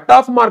 கட்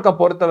ஆஃப் மார்க்கை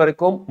பொறுத்த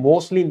வரைக்கும்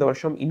மோஸ்ட்லி இந்த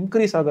வருஷம்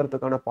இன்க்ரீஸ்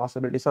ஆகிறதுக்கான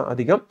பாசிபிலிட்டிஸ்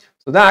அதிகம்.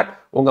 ஸோ தட்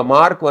உங்க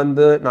மார்க்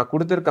வந்து நான்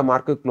கொடுத்திருக்க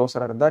மார்க்கு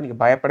க்ளோஸரா இருந்தா நீங்க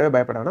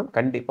பயப்படாம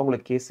கண்டிப்பா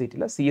உங்களுக்கு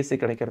கேசிடியில் சிஎஸ்சி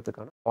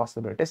கிடைக்கிறதுக்கான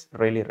possibilities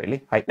really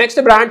high.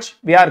 Next branch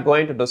we are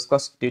going to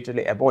discuss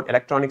detailly about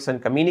electronics and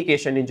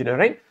communication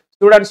engineering.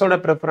 ஸ்டூடெண்ட்ஸோட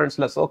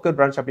ப்ரிஃபரன்ஸ்ல circuit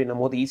branch அப்படின்னும்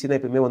போது ஈஸி தான்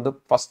எப்பவுமே வந்து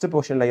ஃபர்ஸ்ட்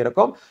பொசிஷன்ல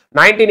இருக்கும்.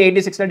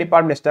 1986ல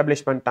டிபார்ட்மெண்ட்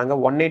எஸ்டாப்ளிஷ் பண்ணிட்டாங்க.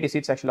 180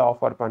 சீட்ஸ் ஆக்சுவலா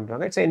ஆஃபர்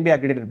பண்றாங்க. It's NBA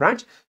accredited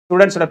branch.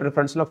 ஸ்டூடெண்ட்ஸோட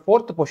ப்ரிஃபரன்ஸ்ல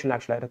 4th position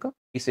ஆக்சுவலா இருக்கு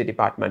EC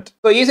department.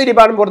 So EC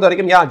department பொறுத்த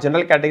வரைக்கும்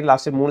ஜெனரல் கேட்டகரி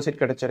லாஸ்ட் 3 சீட்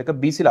கிடைச்சிருக்கு.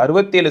 பிசியில்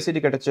 67 சீட்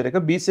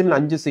கிடைச்சிருக்கு. பிசிஎம்ல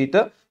 5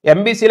 சீட்டு,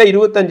 எம்பிசியில்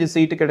 25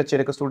 சீட்டு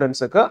கிடைச்சிருக்கு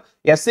ஸ்டூடெண்ட்ஸுக்கு.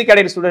 எஸ்சி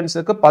கேட்டகரி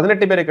ஸ்டூடெண்ட்ஸுக்கு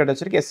 18 பேர்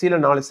கிடைச்சிருக்கு. எஸ்சியில்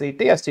 4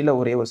 சீட்டு, எஸ்டியில்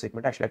ஒரே ஒரு சீட்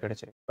மட்டும் ஆக்சுவலா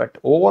கிடைச்சிருக்கு. பட்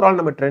ஓவரால்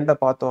நம்ம ட்ரெண்டை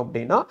பார்த்தோம்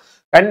அப்படின்னா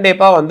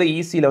கண்டிப்பா வந்து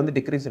ஈசியில் வந்து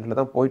டிக்ரீஸ்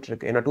தான் போயிட்டு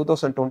இருக்கு. ஏன்னா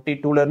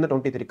 2022ல இருந்து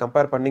 23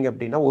 கம்பேர் பண்ணீங்க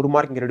அப்படின்னா ஒரு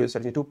மார்க் இங்க ரெடியூஸ்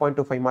ஆயிடுச்சு.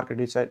 2.25 மார்க்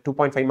ரெடியூஸ்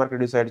 2.5 மார்க்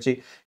ரெடியூஸ் ஆயிடுச்சு.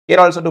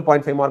 Here also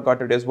 2.5 mark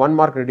God reduce, 1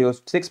 mark reduce,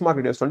 6 mark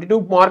reduce, 22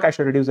 mark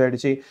actually reduce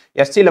ஆயிடுச்சு.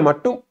 எஸ்டியில்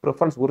மட்டும்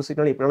ப்ரிஃபரன்ஸ் ஒரு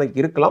சீட்னால இப்படினாலும்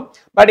இருக்கலாம்.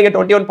 பட் இங்க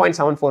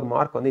 21.74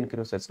 மார்க் வந்து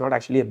increase. It's not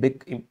actually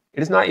big,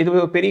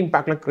 இது பெரிய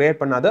இம்பாக்ட்லாம் கிரியேட்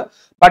பண்ணாது.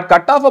 பட்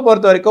கட் ஆஃப்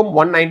பொறுத்த வரைக்கும்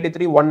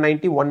 193,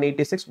 190,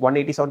 186,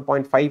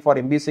 187.5 for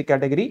MBC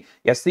category,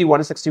 SC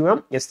 161,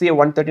 SC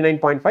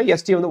 139.5,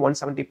 ST வந்து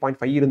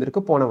 170.5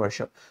 இருந்திருக்கு போன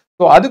வருஷம்.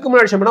 ஸோ அதுக்கு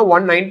முன்னாடி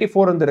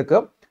 194 இருந்திருக்கு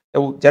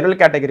ஜெனரல்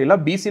கேட்டகரியில்.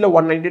 பிசியில்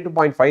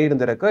 192.5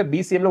 இருந்திருக்கு,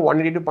 பிசிஎம்ல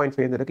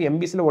 182.5 இருந்திருக்கு,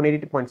 எம்பிசியில்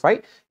 182.5,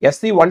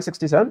 எஸ்சி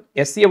 167,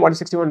 எஸ்சி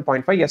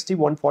 161.5, எஸ்டி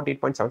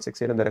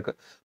 148.76 இருந்திருக்கு.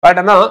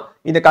 பட் ஆனால்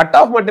இந்த கட்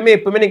ஆஃப் மட்டுமே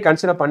எப்பவுமே நீங்க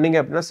கன்சிடர் பண்ணீங்க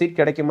அப்படின்னா சீட்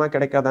கிடைக்குமா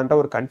கிடைக்காதான்ற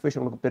ஒரு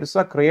கன்ஃபியூஷன் உங்களுக்கு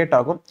பெருசாக கிரியேட்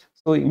ஆகும்.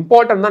 ஸோ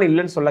இம்பார்ட்டன்ட் தான்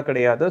இல்லைன்னு சொல்ல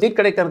கிடையாது. சீட்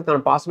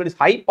கிடைக்கிறதுக்கான பாசிபிலிட்டிஸ்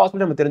ஹை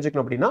பாசிபிலிட்டி நம்ம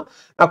தெரிஞ்சுக்கணும் அப்படின்னா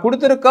நான்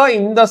கொடுத்துருக்க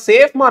இந்த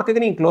சேஃப்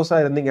மார்க்குக்கு நீங்க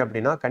க்ளோஸாக இருந்தீங்க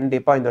அப்படின்னா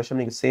கண்டிப்பா இந்த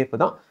வருஷம் நீங்க சேஃப்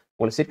தான்.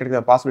 உங்களுக்கு சீட் கிடைக்கிற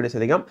பாசிபிலிட்டிஸ்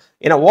அதிகம்.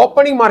 ஏன்னா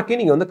ஓப்பனிங் மார்க்கே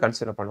நீங்க வந்து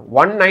கன்சிடர் பண்ணணும்.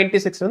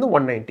 196 வந்து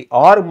 190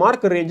 6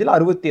 மார்க் ரேஞ்சில்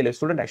 67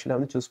 ஸ்டூடெண்ட் ஆக்சுவலா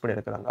வந்து சூஸ்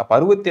பண்ணிருக்காங்க. அப்ப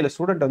 67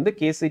 ஸ்டூடெண்ட் வந்து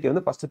கேசிடி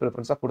வந்து ஃபர்ஸ்ட்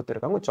ப்ரிஃபரன்ஸா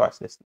கொடுத்திருக்காங்க choice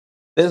list.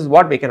 This is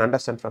what we can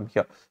understand from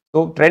here.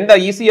 So trend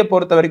ஈஸியை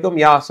பொறுத்த வரைக்கும்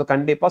ஸோ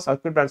கண்டிப்பா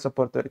சர்க்யூட் பிரான்ச்சை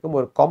பொறுத்த வரைக்கும்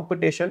ஒரு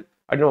காம்படிஷன்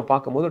அப்படின்னு நம்ம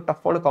பார்க்கும்போது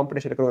டஃப்பான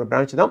காம்படிஷன் இருக்கிற ஒரு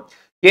பிரான்ச் தான்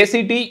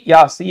KCT.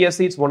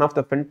 CSC it's one of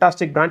the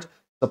fantastic branch.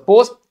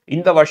 Suppose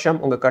இந்த வருஷம்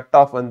உங்க கட்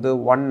ஆஃப் வந்து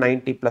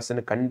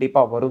 190+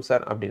 கண்டிப்பா வரும்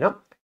சார் அப்படின்னா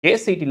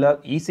கேசிடியில்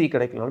ஈஸி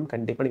கிடைக்கணும்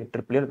கண்டிப்பாக நீங்கள்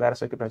ட்ரிபிள் வேற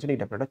சர்க்யூட் பிரான்ச் நீங்கள்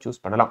டெஃபினட்டாக சூஸ்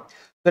பண்ணலாம்.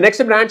 So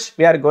next branch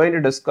we are going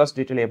to discuss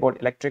detail about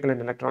electrical and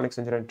electronics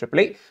engineering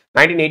AAA.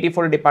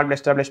 1984 department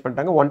establish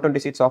பண்ணிட்டாங்க.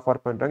 120 சீட்ஸ் ஆஃபர்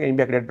பண்ணுறாங்க.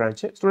 NBA accredited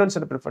branch.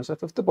 ஸ்டூடெண்ட்ஸோட preference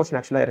 5th position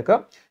ஆக்சுவலாக இருக்கு.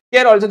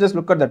 Here also just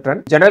look at the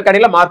trend. General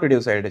கேட்டகரியில் mark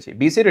reduce ஆயிடுச்சு,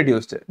 PC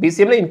reduced,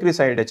 பிசிஎம்ல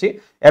increase ஆயிடுச்சு,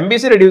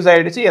 MBC reduce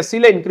ஆயிடுச்சு,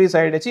 எஸ்சியில் increase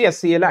ஆயிடுச்சு,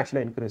 எஸ்சியில்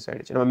ஆக்சுவலாக இன்க்ரீஸ்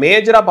ஆயிடுச்சு. நம்ம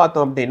மேஜரா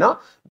பார்த்தோம் அப்படின்னா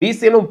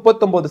பிசிஎம்ல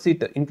 39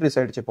 சீட் இன்க்ரீஸ்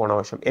ஆயிடுச்சு போன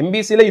வருஷம்.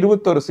 எம்பிசியில்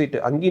 21 சீட்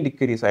அங்கேயும்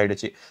டிக்ரீஸ்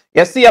ஆயிடுச்சு.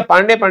 எஸ்சி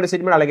 12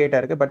 சீட் அலகேட்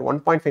இருக்கு. பட்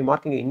 1.5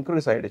 மார்க் இங்க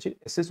இன்க்ரீஸ் ஆயிடுச்சு.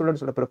 எஸ்சி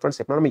ஸ்டூடெண்ட்ஸோட ப்ரிஃபரன்ஸ்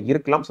எப்பவுமே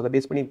இருக்கலாம். ஸோ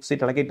பேஸ் பண்ணி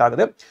சீட் அலகேட்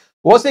ஆகுது.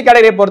 ஓசி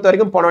கேட்டகரியை பொறுத்த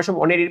வரைக்கும் போன வருஷம்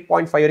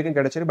 188.5 வரைக்கும்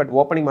கிடைச்சிருக்கு. பட்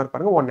ஓப்பனிங் மார்க்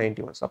பாருங்க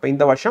 191. அப்போ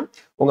இந்த வருஷம்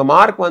உங்க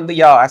மார்க் வந்து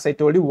as I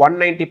told you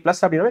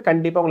 190+ அப்படின்னா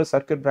கண்டிப்பா உங்களுக்கு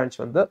சர்க்யூட் பிரான்ச்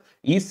வந்து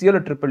ஈஸியோ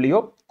ட்ரிபிள்லியோ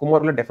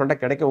குமாரில் டெஃபினட்டா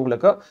கிடைக்கும்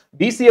உங்களுக்கு.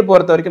 பிசிஏ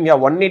பொறுத்த வரைக்கும்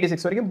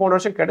 186 வரைக்கும் போன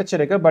வருஷம்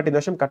கிடைச்சிருக்கு. பட் இந்த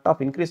வருஷம் கட்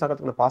ஆஃப் இன்க்ரீஸ்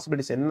ஆகிறதுக்கு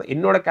பாசிபிலிட்டிஸ்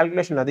என்னோட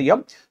கால்குலேஷன்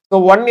அதிகம். ஸோ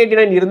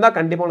 189 இருந்தா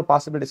கண்டிப்பா உங்களுக்கு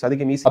பாசிபிலிட்டிஸ்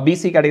அதிகம்.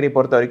 பிசி கேட்டகரி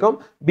பொறுத்த வரைக்கும்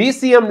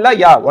பிசிஎம்ல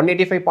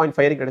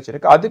 185.5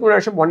 கிடைச்சிருக்கு. அதுக்கு முன்னாடி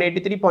வருஷம்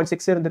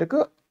 183.6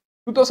 இருந்திருக்கு.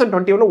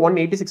 2021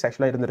 186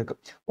 ஆக்சுவலா இருந்திருக்கு.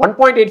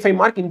 1.85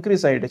 மார்க்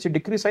இன்க்ரீஸ் ஆயிடுச்சு,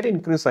 டிக்ரீஸ் ஆயிட்டு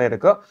இன்க்ரீஸ்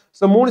ஆயிருக்கு.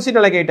 ஸோ 3 சீட்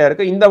அலகேட்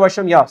ஆயிருக்கு. இந்த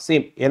வருஷம்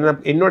சேம்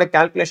என்னோட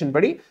கால்குலேஷன்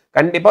படி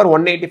கண்டிப்பா ஒரு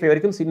 185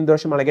 வரைக்கும் சீட் இந்த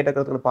வருஷம் அலகேட்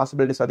ஆகிறதுக்கான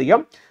பாசிபிலிட்டிஸ்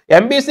அதிகம்.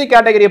 எம்பிசி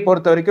கேட்டகரியை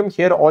பொறுத்த வரைக்கும்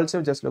here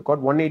also just look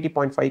out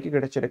 180.5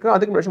 கிடைச்சிருக்கு.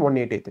 அதுக்கு வருஷம்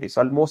 183.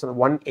 ஆல்மோஸ்ட்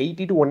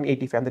 180 to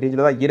 185 அந்த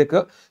ரேஞ்சில் தான்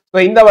இருக்கு. ஸோ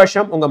இந்த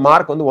வருஷம் உங்க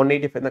மார்க் வந்து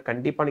 185 தான்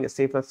கண்டிப்பா நீங்க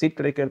சேஃபா சீட்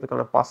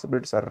கிடைக்கிறதுக்கான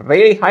possibilities are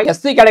very high.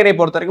 SC கேட்டகரியை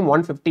பொறுத்த வரைக்கும்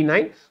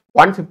 159,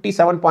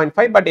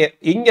 157.5. பட்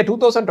இங்க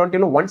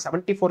 2020ல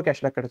 174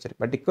 கேஷ்ல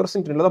கிடைச்சிருக்கு. பட்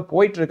டிக்ரீசிங் ட்ரெண்ட்ல தான்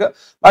போயிட்டு இருக்கு.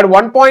 பட்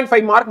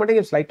 1.5 மார்க்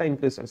மட்டும் ஸ்லைட்டா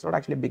increase. It's not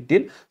actually big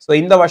deal. So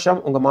இந்த வருஷம்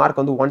உங்க மார்க்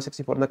வந்து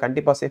 164 தான்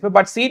கண்டிப்பா சேஃப்.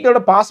 பட் சீட்டோட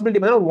பாசிபிலிட்டி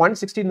பார்த்தா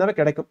 116 தான்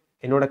கிடைக்கும்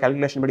என்னோட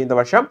கால்குலேஷன் படி இந்த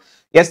வருஷம்.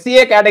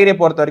 எஸ்சிஏ கேட்டகரியை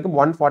பொறுத்த வரைக்கும்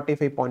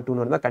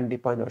 145.2 இருந்தா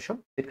கண்டிப்பா இந்த வருஷம்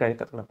சீட்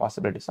கிடைக்கிறதுக்கான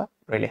possibilities R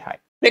really high.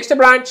 Next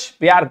branch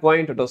we are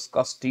going to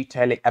discuss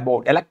detailing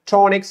about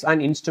electronics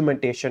and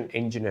instrumentation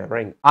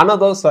engineering,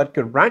 another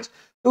circuit branch.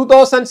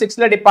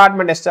 2006ல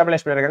department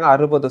establish பண்ணிருக்காங்க.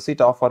 60 சீட்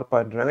ஆஃபர்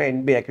பண்றாங்க.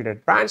 NBA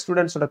accredited branch.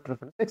 ஸ்டூடெண்ட்ஸோட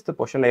preference 6th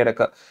பொசிஷன்ல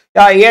இருக்கு.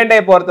 ஏஎன்டை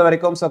பொறுத்த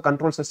வரைக்கும்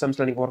கண்ட்ரோல்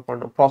சிஸ்டம்ஸ்ல நீங்க work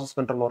பண்ணணும், process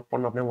control work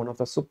பண்ணணும் அப்படின்னா one of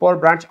the super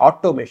branch.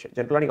 Automation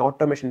ஜென்ரலா நீங்க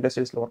ஆட்டோமேஷன்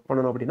இண்டஸ்ட்ரீஸ்ல ஒர்க்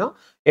பண்ணணும் அப்படின்னா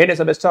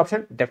ஏஎன்டை பெஸ்ட்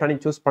ஆப்ஷன்.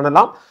 டெஃபினெட்லி சூஸ்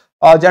பண்ணலாம்.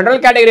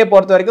 ஜெனரல் கேட்டகரியை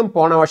பொறுத்த வரைக்கும்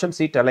போன வருஷம்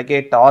சீட்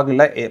அலோகேட்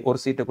ஆகல ஒரு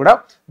சீட்டு கூட.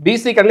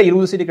 பிசி கேட்டகரியில்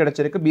 20 சீட்டு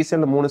கிடைச்சிருக்கு,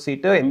 பிசிஎல் 3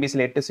 சீட்டு,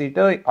 எம்பிசியில் 8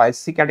 சீட்டு,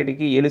 எஸ்சி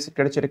கேட்டகரிக்கு 7 சீட்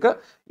கிடைச்சிருக்கு.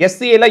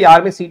 எஸ்சியில்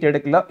யாருமே சீட்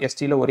எடுக்கல,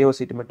 எஸ்டியில் ஒரே ஒரு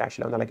சீட்டு மட்டும்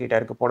ஆக்சுவலாக வந்து அலோகேட்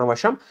ஆயிருக்கு போன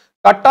வருஷம்.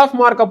 கட் ஆஃப்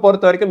மார்க்கை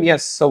பொறுத்த வரைக்கும்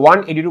எஸ்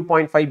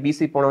 182.5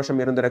 பிசி போன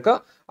வருஷம் இருந்திருக்கு.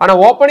 ஆனா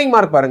ஓப்பனிங்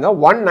மார்க் பாருங்க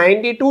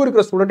 192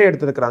 இருக்கிற ஸ்டூடெண்டே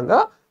எடுத்திருக்காங்க,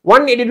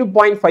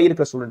 182.5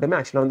 இருக்கிற ஸ்டூடெண்ட்டுமே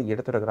ஆக்சுவலாக வந்து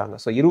எடுத்துருக்காங்க.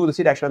 ஸோ 20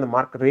 சீட் ஆக்சுவலாக அந்த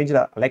மார்க் ரேஞ்சில்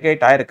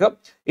அலோகேட் ஆயிருக்கு.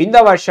 இந்த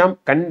வருஷம்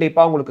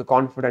கண்டிப்பாக உங்களுக்கு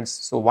கான்ஃபிடன்ஸ்,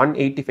 ஸோ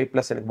 185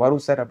 பிளஸ் எனக்கு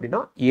வரும் சார் அப்படின்னா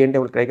ஏன்டே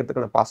உங்களுக்கு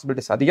கிடைக்கிறதுக்கான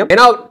பாசிபிலிட்டிஸ் அதிகம்.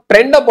 ஏன்னா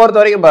ட்ரெண்டை பொறுத்த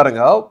வரைக்கும்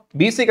பாருங்க,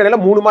 பிசி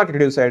கடையில் 3 மார்க்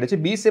ரெடியூஸ் ஆயிடுச்சு,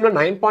 பிசியில்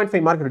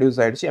 9.5 மார்க் ரெடியூஸ்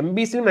ஆயிடுச்சு,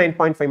 எம்பிசியில்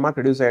 9.5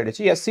 மார்க் ரெடியூஸ்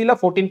ஆயிடுச்சு, எஸ்சியில்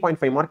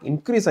 14.5 மார்க்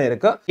இன்க்ரீஸ்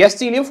ஆயிருக்கு,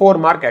 எஸ்டிலையும் 4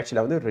 மார்க்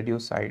ஆக்சுவலாக வந்து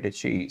ரெடியூஸ்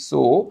ஆயிடுச்சு. ஸோ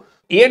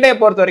ஏடே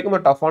பொறுத்த வரைக்கும்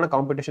ஒரு டஃப்பான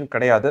காம்படிஷன்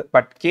கிடையாது.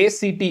 பட்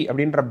கேசிடி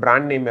அப்படின்ற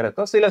பிராண்ட் நேம்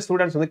இருக்கு. சில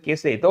ஸ்டூடெண்ட்ஸ் வந்து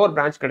கேசில ஏதோ ஒரு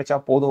பிரான்ச் கிடைச்சா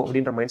போதும்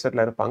அப்படின்ற மைண்ட்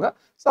செட்ல இருப்பாங்க.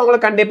 ஸோ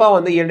அவங்களுக்கு கண்டிப்பா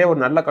வந்து ஏடே ஒரு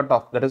நல்ல கட்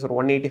ஆஃப், தட் இஸ் ஒரு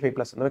 185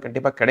 பிளஸ் வந்து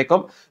கண்டிப்பா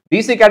கிடைக்கும்.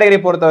 பிசி கேட்டகரி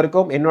பொறுத்த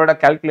வரைக்கும் என்னோட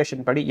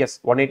கால்குலேஷன் படி எஸ்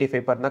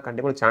 185 இருந்தால்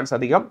கண்டிப்பா சான்ஸ்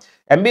அதிகம்.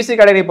 எம்பிசி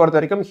கேட்டகரி பொறுத்த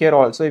வரைக்கும் here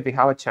also if you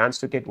have a chance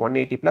to get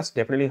 180 plus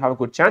definitely have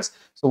a good chance.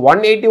 So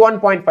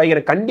 181.5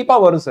 எனக்கு கண்டிப்பா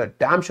வரும் சார்,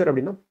 டேம் ஷூர்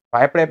அப்படின்னா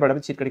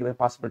பயப்படாம சீட் கிடைக்கிற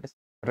possibilities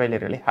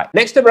really high.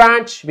 Next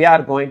branch we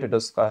are going to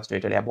discuss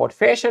detail about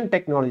fashion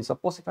technology.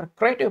 Suppose if you are a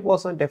creative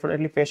person,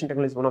 definitely fashion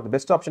technology is one of the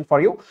best option for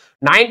you.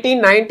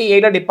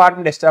 1998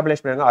 department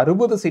established பண்ணாங்க,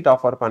 60 seat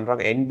offer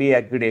பண்றாங்க, NBA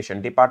accreditation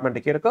department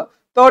இருக்கு,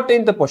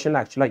 13th position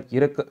actually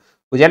இருக்கு.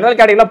 General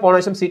கேட்டகரியில போன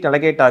வருஷம் seat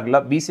allocate ஆகல,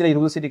 பிசில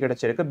 20 seat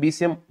கிடைச்சிருக்கு,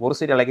 BCM ஒரு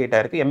சீட் அலோகேட்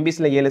ஆயிருக்கு,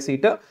 எம்பிசில 7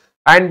 சீட்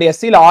அண்ட்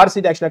எஸ்சியில் 6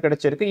 சீட் ஆக்சுவலாக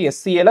கிடைச்சிருக்கு,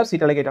 எஸ்சியில்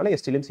சீட் அலோகேட் ஆகல,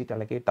 எஸ்டிலையும் சீட்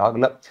அலோகேட்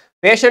ஆகல.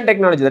 ஃபேஷன்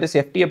டெக்னாலஜி தட் இஸ்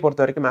எஃப்டியை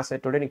பொறுத்த வரைக்கும் ஆஸ்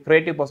டுடே நீங்க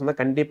கிரியேட்டிவ் பர்சன் தான்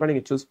கண்டிப்பாக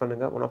நீங்க சூஸ்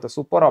பண்ணுங்க, one of the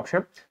super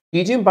option.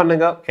 பிஜியும்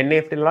பண்ணுங்க,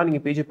 என்எஃப்டிலாம்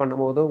நீங்க பிஜி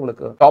பண்ணும்போது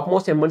உங்களுக்கு டாப்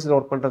மோஸ்ட் எம்என்சியில்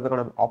ஒர்க்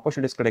பண்றதுக்கான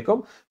ஆப்பர்ச்சுனிட்டிஸ் கிடைக்கும்.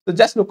 So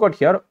just look out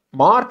here.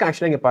 Mark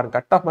ஆக்சுவலாக இங்கே பாருங்க,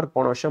 கட் ஆஃப் மார்க்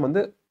போன வருஷம்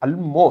வந்து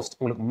ஆல்மோஸ்ட்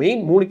உங்களுக்கு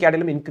மெயின் 3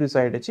 கேட்டகரியிலும் இன்க்ரீஸ்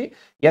ஆயிடுச்சு,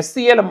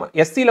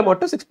 எஸ்சியில்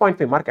மட்டும்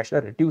 6.5 மார்க்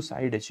ஆக்சுவலாக ரெடியூஸ்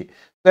ஆயிடுச்சு.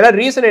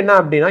 ரீசன் என்ன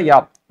அப்படின்னா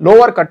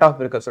லோவர் கட் ஆஃப்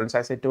இருக்கு students,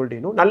 as I told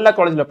you, நல்ல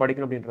காலேஜ்ல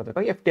படிக்கணும்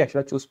அப்படின்றதுக்காக எஃப்டி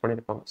ஆக்சுவலாக சூஸ்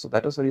பண்ணிருப்பாங்க. So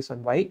that is the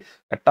reason why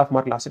cut off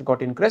mark last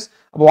God increase.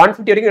 அப்போ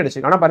 150 வரைக்கும்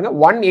கிடைச்சு, ஆனால் பாருங்க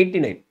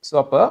 189. ஸோ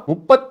அப்போ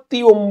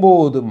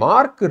 39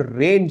 மார்க்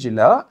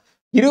ரேஞ்சில்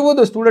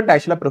 20 ஸ்டூடெண்ட்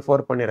ஆக்சுவலாக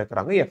ப்ரிஃபர்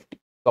பண்ணியிருக்கிறாங்க எஃப்டி.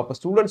 ஸோ அப்போ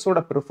ஸ்டூடெண்ட்ஸோட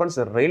ப்ரிஃபரன்ஸ்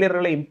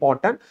really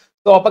இம்பார்ட்டன்ட்.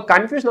 ஸோ அப்போ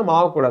கன்ஃபியூஸ் நம்ம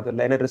ஆகக்கூடாது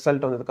இல்லை, ஏன்னா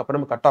ரிசல்ட் வந்ததுக்கப்புறம்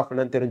நம்ம கட் ஆஃப்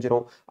என்னன்னு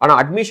தெரிஞ்சிடும். ஆனால்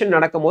அட்மிஷன்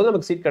நடக்கும் போது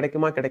நமக்கு சீட்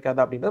கிடைக்குமா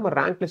கிடைக்காதா அப்படின்றத நம்ம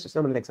ரேங்க் லிஸ்ட்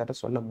நம்ம எக்ஸாக்டாக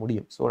சொல்ல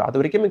முடியும். ஸோ அது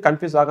வரைக்கும்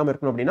கன்ஃபியூஸ் ஆகாமல்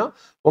இருக்கணும் அப்படின்னா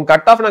உங்க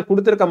கட் ஆஃப் நான்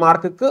கொடுத்துருக்க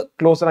மார்க்குக்கு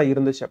க்ளோஸராக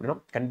இருந்துச்சு அப்படின்னா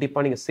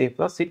கண்டிப்பாக நீங்கள் சேஃப்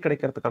தான், சீட்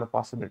கிடைக்கிறதுக்கான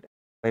possibility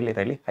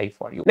really high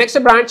for you. Next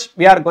branch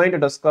we are going to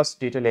discuss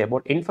detail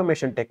about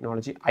information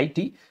technology IT.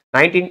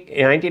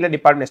 1990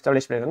 department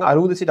establish பண்ணிருக்காங்க,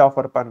 60 சீட்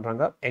ஆஃபர்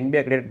பண்றாங்க, NBA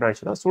accredited branch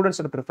தான்.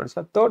 ஸ்டூடெண்ட்ஸோட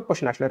ப்ரிஃபரன்ஸ்ல 3rd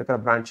பொசிஷன் ஆக்சுவலா இருக்கிற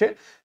பிரான்ச்.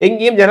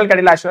 எங்கேயும் ஜெனரல்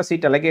கேட்டகரியில் ஆக்சுவலா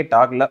சீட் அலோகேட்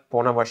ஆகல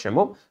போன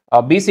வருஷமும்.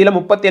 பிசியில்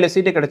 37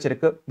 சீட்டு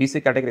கிடைச்சிருக்கு பிசி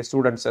கேட்டகரி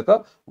ஸ்டூடெண்ட்ஸுக்கு,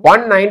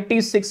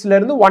 196ல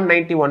இருந்து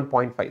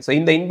 191.5. ஸோ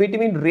இந்த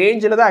இன்பிட்வீன்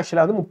ரேஞ்சில் தான்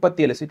ஆக்சுவலா வந்து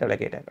 37 சீட்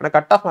அலோகேட் ஆயிருக்கு. ஆனால்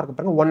கட் ஆஃப் மார்க்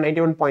பாருங்க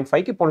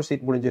 191.5க்கு போன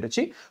சீட்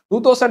முடிஞ்சிருச்சு.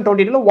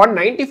 2022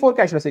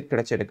 194 ஆக்சுவலா சீட்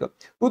கிடைச்சிருக்கு,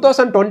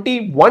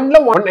 2021ல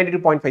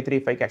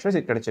 192.535 ஆக்சுவலா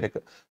சீட் கிடைச்சிருக்கு.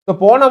 ஸோ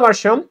போன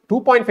வருஷம்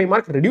 2.5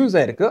 மார்க் ரெடியூஸ்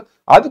ஆயிருக்கு,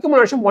 அதுக்கு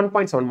முன்னாடி வருஷம்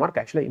 1.7 மார்க்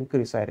ஆக்சுவலா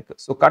இன்க்ரீஸ் ஆயிருக்கு.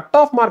 ஸோ கட்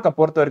ஆஃப் மார்க்கை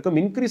பொறுத்த வரைக்கும்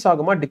இன்க்ரீஸ்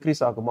ஆகுமா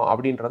டிக்ரீஸ் ஆகுமா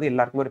அப்படின்றது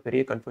எல்லாருக்குமே ஒரு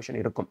பெரிய கன்ஃபியூஷன்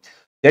இருக்கும்.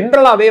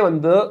 ஜென்ரலாவே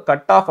வந்து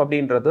கட் ஆஃப்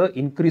அப்படின்றது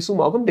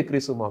இன்க்ரீஸும் ஆகும்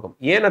டிக்ரீஸும் ஆகும்.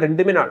 ஏன்னா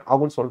ரெண்டுமே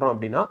ஆகும்னு சொல்றோம்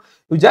அப்படின்னா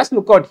you just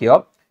look out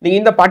here. நீங்க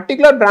இந்த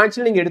பர்டிகுலர்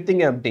பிரான்ச்ல நீங்க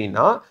எடுத்தீங்க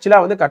அப்படின்னா ஆக்சுவலா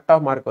வந்து கட்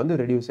ஆஃப் மார்க் வந்து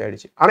ரெடியூஸ்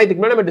ஆயிடுச்சு. ஆனா இதுக்கு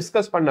முன்னாடி நம்ம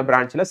டிஸ்கஸ் பண்ண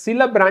பிரான்ச்ல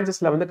சில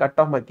பிரான்ச்சஸ்ல வந்து cut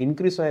off mark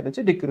increase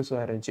ஆயிருந்துச்சு degrees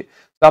ஆயிருந்துச்சு.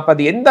 அப்ப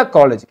அது எந்த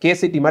காலேஜ்,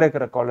 கேசிடி மாதிரி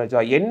இருக்கிற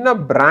காலேஜா, என்ன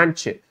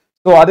பிரான்ச்,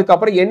 ஸோ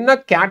அதுக்கப்புறம் என்ன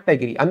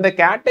கேட்டகிரி, அந்த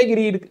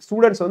கேட்டகிரி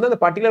ஸ்டூடெண்ட்ஸ் வந்து அந்த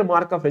பர்டிகுலர்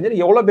மார்க் ஆஃப் ரேஞ்சில்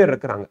எவ்வளவு பேர்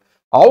இருக்கிறாங்க,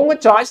 அவங்க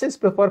சாய்ஸஸ்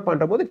ப்ரிஃபர்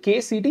பண்ற போது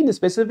கேசிடி இந்த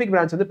ஸ்பெசிபிக்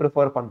பிரான்ச் வந்து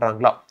ப்ரிஃபர்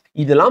பண்றாங்களா,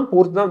 இதெல்லாம்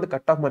பொறுத்து தான் வந்து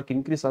கட் ஆஃப் மார்க்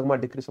இன்க்ரீஸ் ஆகுமா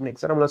டிக்ரீஸ் ஆகுமா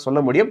எக்ஸாம்ல சொல்ல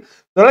முடியும்.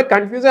 அதனால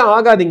கன்ஃபியூஸே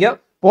ஆகாதீங்க.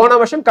 போன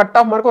வருஷம் கட்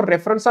ஆஃப் மார்க் ஒரு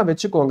ரெஃபரன்ஸா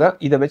வச்சுக்கோங்க,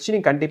 இதை வச்சு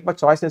நீங்க கண்டிப்பா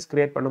சாய்ஸஸ்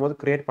கிரியேட் பண்ணும்போது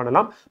கிரியேட்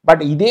பண்ணலாம்.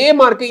 பட் இதே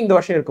மார்க் இந்த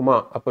வருஷம் இருக்குமா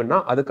அப்படின்னா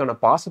அதுக்கான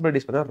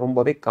பாசிபிலிட்டிஸ்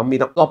ரொம்பவே கம்மி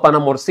தான். அப்ப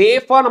நம்ம ஒரு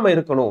சேஃபா நம்ம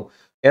இருக்கணும்.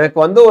 எனக்கு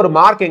வந்து ஒரு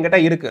மார்க் எங்கிட்ட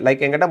இருக்கு,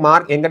 லைக்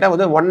எங்கிட்ட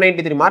வந்து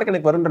 193 மார்க்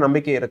எனக்கு வரும்ன்ற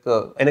நம்பிக்கை இருக்கு,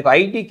 எனக்கு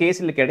ஐடி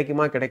கேஸ்ல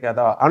கிடைக்குமா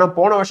கிடைக்காதா, ஆனா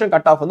போன வருஷம்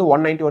கட் ஆஃப் வந்து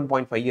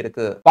 191.5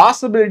 இருக்கு,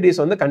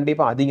 பாசிபிலிட்டிஸ் வந்து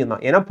கண்டிப்பா அதிகம்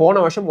தான். ஏன்னா போன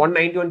வருஷம்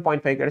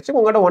 191.5 கிடைச்சு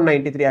உங்ககிட்ட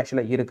 193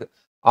 ஆக்சுவலா இருக்கு.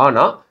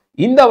 ஆனா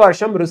இந்த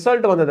வருஷம்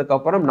ரிசல்ட் வந்ததுக்கு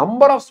அப்புறம்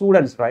number of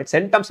students right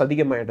centums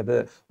அதிகமாயிடுது.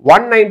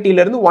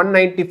 190ல இருந்து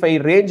 195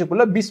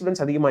 ரேஞ்சுக்குள்ள பி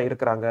ஸ்டூடெண்ட்ஸ் அதிகமா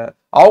இருக்கிறாங்க,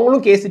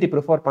 அவங்களும் கேசிடி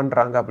ப்ரிஃபர்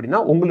பண்றாங்க அப்படின்னா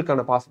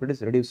உங்களுக்கான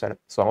பாசிபிலிட்டிஸ் ரெடியூஸ்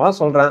ஆயிடும். ஸோ அதான்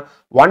சொல்றேன்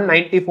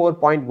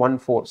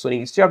 194.14. ஸோ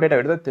நீங்க ஹிஸ்ட்ரி அப்டேட்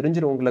எடுத்து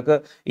தெரிஞ்சிடும் உங்களுக்கு.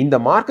 இந்த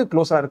மார்க்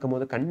க்ளோஸா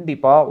இருக்கும்போது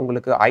கண்டிப்பா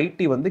உங்களுக்கு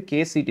ஐடி வந்து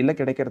கேசிடியில்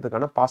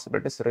கிடைக்கிறதுக்கான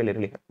பாசிபிலிட்டிஸ்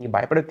நீங்க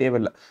பயப்பட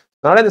தேவையில்லை.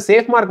 அதனால இந்த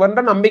சேஃப் மார்க்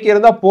வர நம்பிக்கை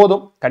இருந்தா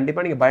போதும்,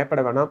 கண்டிப்பா நீங்க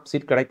பயப்பட வேணாம்,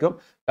 சீட் கிடைக்கும்.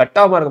 கட்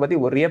ஆஃப் மார்க் பத்தி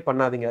ஒரே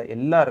பண்ணாதீங்க,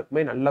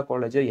 எல்லாருக்குமே நல்ல நல்ல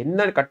காலேஜ்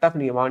என்ன கட் ஆஃப்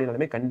நீங்க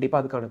வாங்கினாலுமே கண்டிப்பா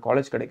அதுக்கான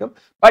காலேஜ் கிடைக்கும்.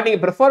 பட் நீங்க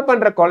ப்ரிஃபர்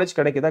பண்ற காலேஜ்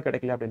கிடைக்குதா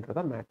கிடைக்கல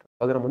அப்படின்றத மேட்டர்.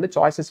 அது நம்ம வந்து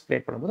சாய்ஸஸ்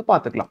கிரியேட் பண்ணும்போது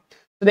பார்த்துக்கலாம்.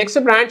 So next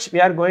branch we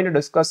are going to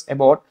discuss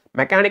about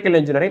mechanical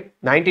engineering.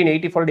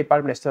 1984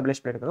 department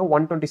established பண்ணிருக்காங்க.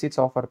 120 seats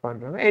offer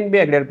பண்றாங்க.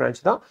 NBA graded branch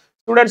தான்.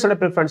 ஸ்டூடெண்ட்ஸ் ஓட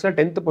ப்ரிஃபரன்ஸ்ல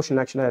 10th பொசிஷன்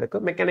ஆக்சுவலா இருக்கு.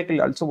 Mechanical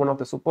also one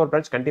of the super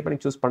branch, கண்டிப்பா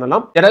நீங்க சூஸ்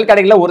பண்ணலாம். ஜெனரல்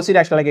கேட்டகரியில ஒரு சீட்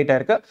ஆக்சுவலா அலோகேட்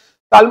ஆயிருக்கு.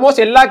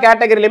 ஆல்மோஸ்ட் எல்லா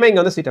கேட்டகரியிலுமே இங்க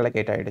வந்து சீட்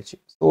அலோகேட் ஆயிடுச்சு.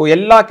 ஸோ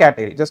எல்லா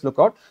கேட்டகரி ஜஸ்ட் லுக்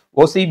அவுட்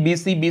ஓசி,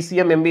 PC,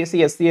 BCM, MBC,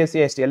 SC, SC,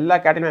 ST எல்லா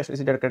கேட்டகரியும்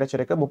சீட்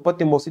கிடைச்சிருக்கு.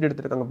 33 சீட்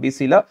எடுத்திருக்காங்க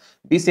பிசில.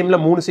 பிசிஎம்ல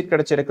 3 சீட்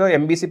கிடைச்சிருக்கு.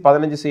 எம்பிசி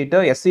 15 சீட்,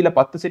 எஸ்சில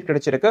 10 சீட்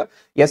கிடைச்சிருக்கு.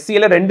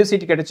 எஸ்சில 2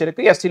 சீட்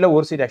கிடைச்சிருக்கு. எஸ்டில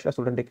 1 சீட் ஆக்சுவலா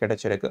ஸ்டூடெண்ட்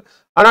கிடைச்சிருக்கு.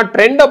 ஆனா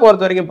ட்ரெண்டை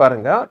பொறுத்த வரைக்கும்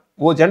பாருங்க,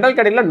 ஜெனரல்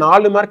கேட்டகரியில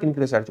 4 மார்க்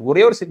இன்க்ரீஸ் ஆயிடுச்சு.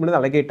 ஒரே ஒரு சீட் மட்டும்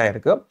அலோகேட்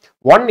ஆயிருக்கு.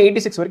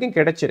 186 வரைக்கும்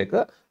கிடைச்சிருக்கு.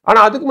 ஆனா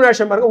அதுக்கு முன்னாடி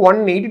வருஷம் பாருங்க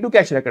 182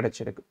 ஆக்சுவலா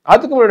கிடைச்சிருக்கு.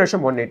 அதுக்கு முன்னாடி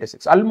வருஷம்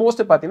 186.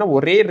 ஆல்மோஸ்ட் பாத்தீங்கன்னா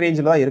ஒரே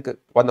ரேஞ்சில தான் இருக்கு.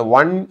 அந்த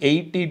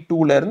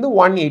 182ல இருந்து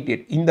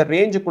 188 இந்த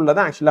ரேஞ்சுக்குள்ள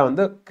தான் ஆக்சுவலா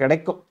வந்து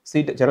கிடைக்கும்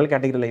சீட் ஜெனரல்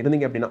கேட்டகரியில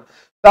இருந்தீங்க அப்படின்னா.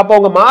 அப்போ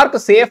உங்க மார்க்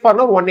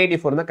சேஃபான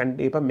 184 தான்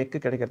கண்டிப்பா மெக்கு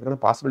கிடைக்கிறதுக்கான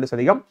பாசிபிலிட்டிஸ்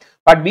அதிகம்.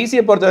 பட்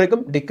பிசிஏ பொறுத்த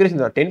வரைக்கும் டிக்ரீஸ்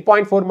தான்.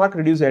 10.4 மார்க்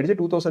ரிடியூஸ் ஆயிடுச்சு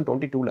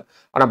 2022ல.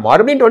 ஆனா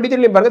மறுபடியும்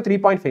 23ல பாருங்க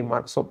 3.5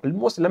 மார்க். ஸோ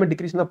ஆல்மோஸ்ட் எல்லாமே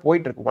டிக்ரீஸ் தான்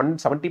போயிட்டு இருக்கு.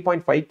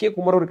 170.5K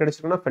குமரூர்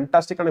கிடைச்சிருக்குன்னா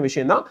ஃபென்டாஸ்டிக்கான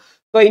விஷயம் தான்.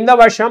 ஸோ இந்த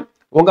வருஷம்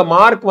உங்க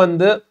மார்க்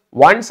வந்து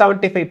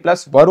 175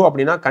 பிளஸ் வரும்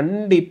அப்படின்னா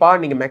கண்டிப்பா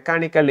நீங்க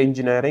மெக்கானிக்கல்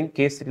இன்ஜினியரிங்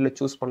கேசிடில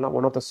சூஸ் பண்ணலாம்.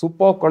 One of the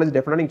super college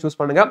டெஃபினட்டா நீங்க சூஸ்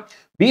பண்ணுங்க.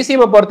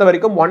 பிசிஎம் பொறுத்த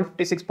வரைக்கும்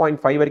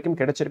 156.5 வரைக்கும்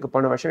கிடைச்சிருக்கு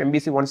போன வருஷம்.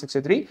 எம்பிசி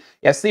 163,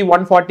 எஸ்சி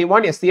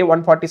 141, எஸ்சிஏ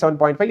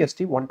 147.5,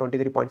 எஸ்டி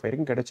 123.5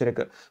 வரைக்கும்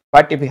கிடைச்சிருக்கு.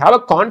 But if you have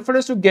a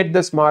confidence to get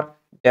this mark,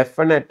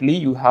 definitely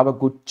you have a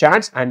good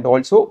chance. And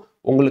also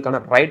உங்களுக்கான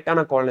ரைட்டான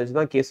காலேஜ்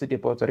தான் கேசிடி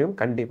பொறுத்தவரையும்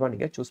கண்டிப்பா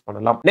நீங்க சூஸ்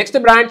பண்ணலாம். Next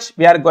branch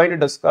we are going to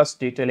discuss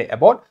detail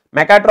about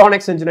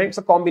mechatronics engineering.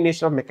 It's a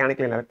combination of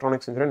mechanical and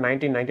electronics engineering.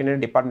 1999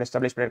 department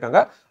establish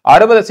பண்ணிருக்காங்க.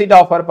 60 seat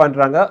offer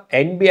பண்றாங்க.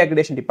 NBA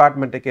accreditation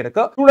டிபார்ட்மெண்ட்டுக்கு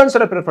இருக்கு.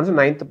 ஸ்டூடெண்ட்ஸோட ப்ரிஃபரன்ஸ்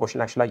 9th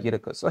பொசிஷன் ஆக்சுவலா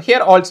இருக்கு. ஸோ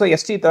ஹியர் ஆல்சோ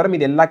எஸ்டி தவிர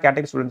இது எல்லா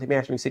category ஸ்டூடெண்ட்ஸுமே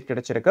actually seat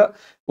கிடைச்சிருக்கு.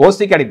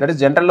 ஓசி கேட்டகரி தட்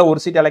இஸ் ஜெனரல்ல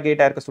ஒரு சீட்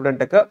அலோகேட் ஆயிருக்கு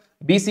ஸ்டூடெண்ட்டுக்கு.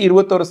 PC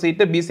 21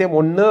 seat, BCM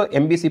 1,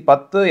 MBC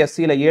 10,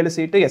 எஸ்சில 7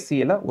 seat,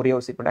 எஸ்சில ஒரே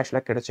ஒரு சீட்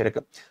ஆக்சுவலா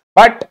கிடைச்சிருக்கு.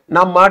 பட்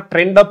நம்ம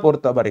ட்ரெண்டை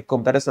பொறுத்த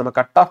வரைக்கும் தட் இஸ் நம்ம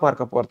கட் ஆஃப்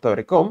மார்க்கை பொறுத்த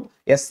வரைக்கும்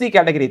எஸ்சி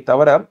கேட்டகரி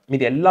தவிர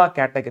இது எல்லா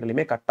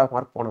கேட்டகரியிலுமே கட் ஆஃப்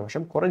மார்க் போன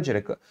வருஷம்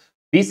குறைஞ்சிருக்கு.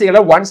 பிசில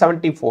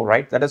 174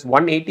 ரைட், தட் இஸ்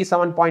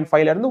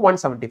 187.5ல இருந்து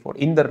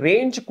 174 இந்த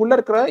ரேஞ்சுக்குள்ள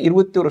இருக்கிற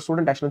 21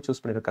 ஸ்டூடெண்ட் ஆக்சுவலா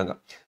சூஸ் பண்ணிருக்காங்க.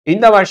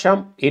 இந்த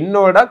வருஷம்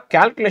என்னோட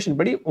கால்குலேஷன்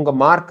படி உங்க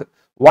மார்க்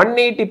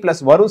 180 பிளஸ்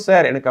வரும்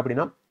சார் எனக்கு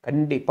அப்படின்னா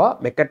கண்டிப்பா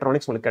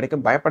மெக்காட்ரானிக்ஸ் உங்களுக்கு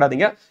கிடைக்கும்.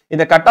 பயப்படாதீங்க.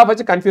 இந்த கட் ஆஃப்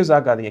வச்சு கன்ஃபியூஸ்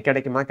ஆகாதீங்க.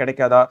 கிடைக்குமா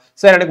கிடைக்காதா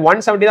சார், எனக்கு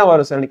 170 தான்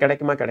வரும் சார், எனக்கு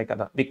கிடைக்குமா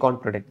கிடைக்காதா. We can't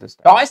predict this.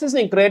 Choices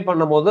நீங்க கிரியேட்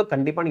பண்ணும்போது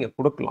கண்டிப்பா நீங்க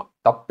கொடுக்கலாம்,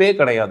 தப்பே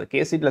கிடையாது.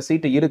 கேசிட்ல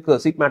சீட் இருக்கு,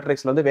 சீட்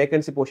மேட்ரிக்ஸ்ல வந்து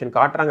வேகன்சி பொசிஷன்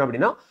காட்டுறாங்க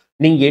அப்படின்னா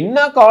நீங்க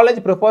என்ன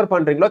காலேஜ் ப்ரிஃபர்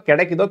பண்றீங்களோ,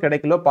 கிடைக்குதோ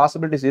கிடைக்கலோ,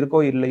 பாசிபிலிட்டிஸ்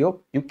இருக்கோ இல்லையோ,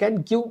 யூ கேன்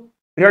கிவ்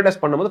ப்ரியாரிட்டைஸ்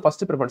பண்ணும்போது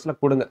ஃபர்ஸ்ட் ப்ரிஃபரன்ஸ்ல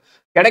கொடுங்க.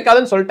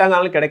 கிடைக்காதுன்னு சொல்லிட்டாங்க,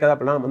 அதனால கிடைக்காது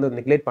அப்படிலாம் வந்து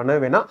நெக்லெக்ட் பண்ணவே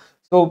வேணாம்.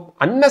 ஸோ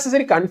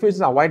அன்னெசரி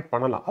கன்ஃபியூஷன் அவாய்ட்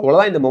பண்ணலாம்.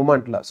 அவ்வளோதான் இந்த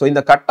மூமெண்ட்ல. ஸோ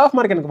இந்த கட் ஆஃப்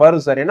மார்க் எனக்கு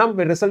வரும் சார், ஏன்னா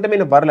ரிசல்ட்டுமே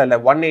எனக்கு வரல,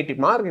 180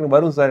 மார்க் எனக்கு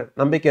வரும் சார்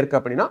நம்பிக்கை இருக்கு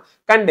அப்படின்னா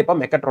கண்டிப்பா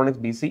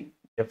mechatronics PC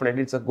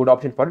definitely it's a good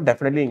option for.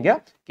 Definitely நீங்க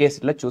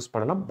கேஸ்ல சூஸ்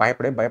பண்ணலாம்.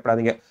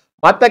 பயப்படாதீங்க.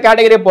 மற்ற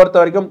கேட்டகரியை பொறுத்த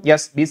வரைக்கும்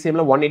எஸ்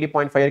பிசிஎம்ல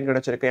 180.5 வரைக்கும்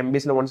கிடைச்சிருக்கு,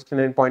 எம்பிசில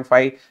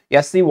 169.5,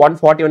 எஸ்சி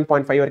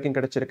 141.5 வரைக்கும்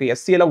கிடைச்சிருக்கு,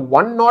 எஸ்சியில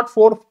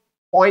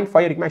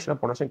 104.5 வரைக்கும் ஆக்சுவலா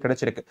போன வருஷம்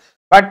கிடைச்சிருக்கு.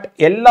 பட்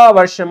எல்லா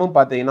வருஷமும்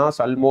பார்த்தீங்கன்னா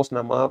ஆல்மோஸ்ட்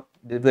நம்ம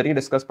வரைக்கும்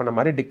டிஸ்கஸ் பண்ண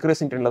மாதிரி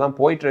டிக்ரீசிங் ட்ரெண்ட்ல தான்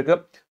போயிட்டு இருக்கு.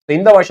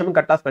 இந்த வருஷமும்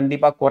கட் ஆஃப்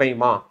கண்டிப்பா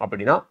குறையுமா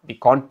அப்படின்னா we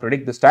can't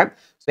predict this time.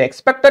 So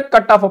expected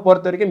cut off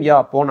பொறுத்த வரைக்கும்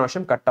போன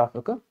வருஷம் கட்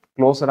ஆஃபுக்கு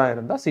க்ளோஸரா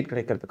இருந்தா சீட்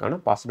கிடைக்கிறதுக்கான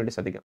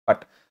பாசிபிலிட்டிஸ் அதிகம்.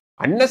 பட்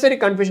அன்னெசரி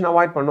கன்ஃபியூஷன்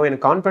அவாய்ட் பண்ணும்.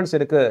 எனக்கு கான்ஃபிடன்ஸ்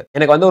இருக்கு,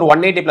 எனக்கு வந்து ஒரு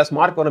 180 பிளஸ்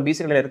மார்க் வரும்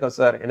பிசில இருக்கு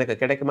சார், எனக்கு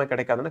கிடைக்குமா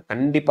கிடைக்காதுன்னா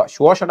கண்டிப்பா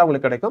ஷோர்ஷாட்டா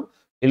உங்களுக்கு கிடைக்கும்.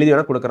 எழுதி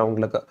வேணா கொடுக்குறேன்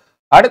உங்களுக்கு.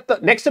 அடுத்த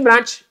next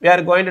branch we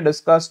are going to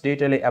discuss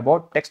detail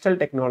about textile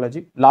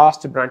technology.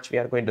 Last branch we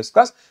are going to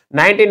discuss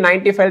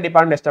 1995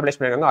 department establish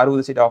பண்ணிருக்காங்க.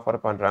 60 சீட்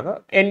ஆஃபர் பண்றாங்க.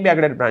 NBA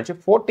accredit branch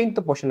 14th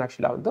position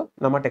ஆக்சுவலா வந்து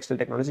நம்ம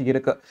டெக்ஸ்டைல் டெக்னாலஜி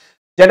இருக்கு.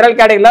 ஜெனரல்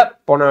கேட்டகரியில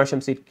போன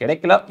வருஷம் சீட்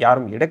கிடைக்கல,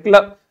 யாரும் எடுக்கல.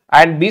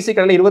 அண்ட் பிசி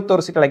கடல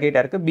 21 சீட் அலோகேட்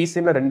ஆயிருக்கு.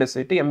 பிசிஎம்ல 2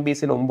 சீட்,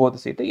 எம்பிசில 9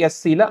 சீட்,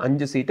 எஸ்சில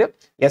 5 சீட்,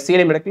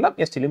 எஸ்சிலையும் எடுக்கல,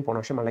 எஸ்டிலையும் போன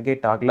வருஷம்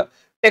அலோகேட் ஆகல.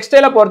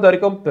 டெக்ஸ்டைல பொறுத்த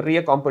வரைக்கும்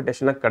பெரிய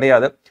காம்படிஷன்லாம்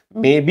கிடையாது.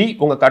 மேபி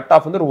உங்க கட்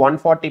ஆஃப் வந்து ஒரு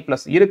 140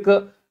 பிளஸ் இருக்கு.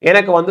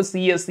 எனக்கு வந்து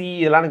சிஎஸ்சி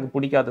இதெல்லாம் எனக்கு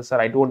பிடிக்காது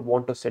sir, I don't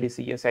want to study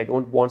CSC, I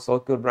don't want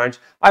circuit branch,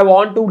 I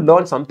want to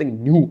learn something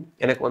new,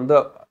 எனக்கு வந்து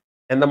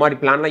எந்த மாதிரி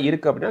பிளான்லாம்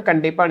இருக்கு அப்படின்னா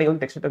கண்டிப்பா நீங்க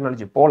வந்து டெக்ஸ்டைல்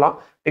டெக்னாலஜி போகலாம்.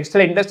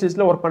 டெக்ஸ்டைல்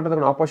இண்டஸ்ட்ரீஸ்ல ஒர்க்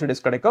பண்றதுக்கு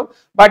ஆப்பர்ச்சுனிட்டிஸ் கிடைக்கும்.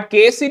 பட்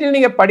கேசிடி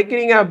நீங்க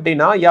படிக்கிறீங்க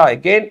அப்படின்னா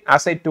again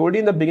as I told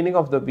you in the beginning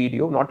of the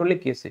video, not only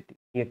KCT,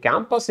 நீங்க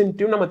கேம்பஸ்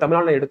இன்டர்வியூ நம்ம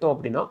தமிழ்நாட்டில் எடுத்தோம்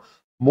அப்படின்னா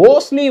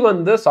மோஸ்ட்லி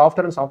வந்து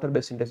software and software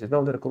paste industries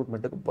தான் வந்து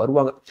ரெக்ரூட்மெண்ட்டுக்கு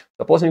வருவாங்க.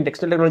 சப்போஸ் நீங்க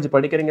டெக்ஸ்டைல் டெக்னாலஜி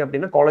படிக்கிறீங்க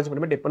அப்படின்னா காலேஜ்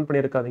மட்டுமே டிபெண்ட்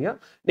பண்ணியிருக்காதீங்க.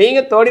 நீங்க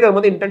தேர்ட் இயர்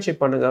வந்து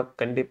இன்டர்ன்ஷிப் பண்ணுங்க.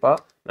 கண்டிப்பா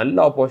நல்ல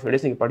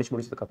ஆப்பர்ச்சுனிட்டிஸ் நீங்க படிச்சு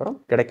முடிச்சதுக்கு அப்புறம்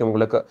கிடைக்கும்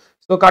உங்களுக்கு.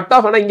 ஸோ கட்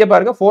ஆஃப் ஆனால் இங்கே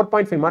பாருங்க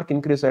 4.5 மார்க்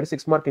இன்க்ரீஸ் ஆயிடுச்சு,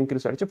 6 மார்க்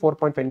இன்க்ரீஸ் ஆயிடுச்சு,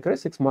 4.5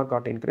 increase, 6 mark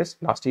God increase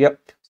last year.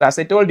 So as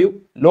I told you,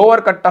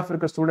 lower cut off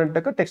இருக்கிற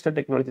ஸ்டூடெண்ட்டுக்கு textile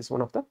technology is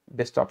one of the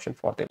best option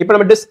for them. இப்போ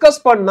நம்ம discuss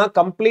பண்ண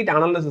கம்ப்ளீட்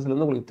அனாலிசிஸ்ல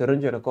இருந்து உங்களுக்கு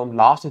தெரிஞ்சிருக்கும்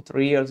லாஸ்ட்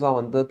 3 இயர்ஸா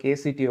வந்து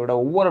கேசிடியோட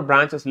ஒவ்வொரு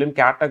பிரான்ச்சஸ்லயும்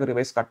கேட்டகரி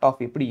வைஸ் கட்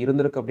ஆஃப் எப்படி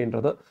இருந்திருக்கு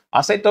அப்படின்றது.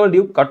 as I told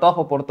you, cut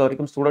off பொறுத்த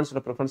வரைக்கும்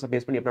ஸ்டூடெண்ட்ஸோட ப்ரிஃபரன்ஸை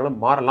பேஸ் பண்ணி எப்படினாலும்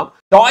மாறலாம்.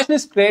 சாய்ஸ்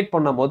லிஸ்ட் கிரியேட்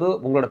பண்ணும்போது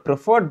உங்களோட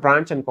ப்ரிஃபர்ட்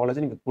பிரான்ச் அண்ட்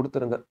காலேஜ் நீங்க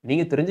கொடுத்துருங்க.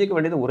 நீங்க தெரிஞ்சிக்க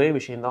வேண்டியது ஒரே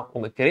விஷயம் தான்,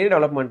 உங்க கெரியர்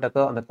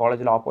டெவலப்மெண்ட்டுக்கு அந்த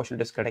காலேஜில்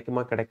ஆப்பர்ச்சுனிட்டிஸ்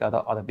கிடைக்குமா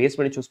கிடைக்காதா அதை பேஸ்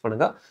பண்ணி சூஸ்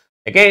பண்ணுங்க.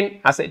 Again,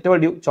 as I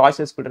told you,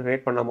 choices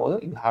create பண்ணும்போது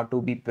you have to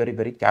be very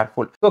very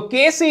careful. So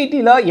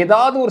KCET-ல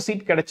ஏதாவது ஒரு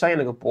சீட் கிடைச்சா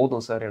எனக்கு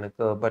போதும் சார்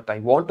எனக்கு, but I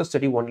want to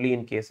study only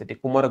in KCET,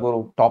 Kumaraguru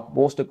top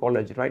most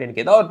college, right?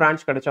 எனக்கு ஏதாவது ஒரு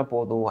பிரான்ச் கிடைச்சா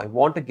போதும், I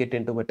want to get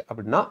into it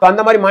அப்படின்னா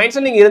அந்த மாதிரி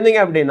மைண்ட்ஸ்ல நீங்க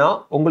இருந்தீங்க அப்படின்னா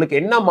உங்களுக்கு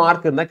என்ன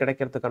மார்க் இருந்தா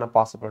கிடைக்கிறதுக்கான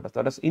பாசிபிலிட்டிஸ்,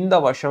 தட் இஸ் இந்த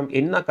வருஷம்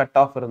என்ன கட்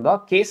ஆஃப் இருந்தா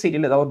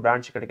KCET-ல ஏதாவது ஒரு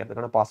பிரான்ச்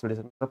கிடைக்கிறதுக்கான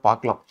பாசிபிலிட்டிஸ்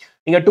பார்க்கலாம்.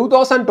 நீங்க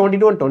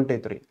 2022 and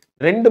 23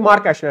 ரெண்டு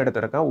மார்க் ஆக்சுவலா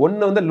எடுத்திருக்கேன்.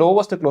 ஒன்னு வந்து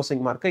லோவஸ்ட்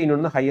க்ளோசிங் மார்க்,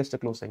 இன்னொன்னு highest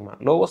closing mark.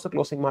 Lowest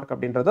closing mark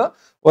அப்படின்றது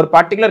ஒரு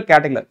பர்டிகுலர்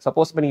கேட்டகரி.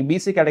 சப்போஸ் இப்போ நீங்க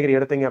பிசி கேட்டகரி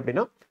எடுத்தீங்க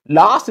அப்படின்னா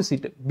லாஸ்ட்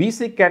சீட்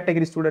பிசி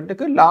கேட்டகரி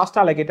ஸ்டூடெண்ட்டுக்கு லாஸ்ட்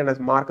அலோகேட் ஆன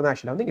மார்க் தான்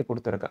ஆக்சுவலா வந்து இங்க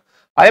கொடுத்துருக்கேன்.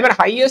 அதே மாதிரி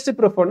highest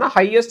ப்ரிஃபர்ட்னா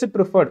highest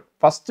preferred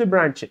first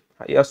branch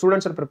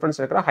students preference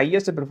இருக்கிற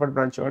ஹையஸ்ட் ப்ரிஃபர்ட்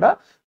பிரான்ச்சோட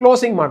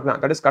க்ளோசிங் மார்க் தான்,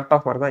 that is cut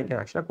off mark தான் இங்க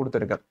ஆக்சுவலா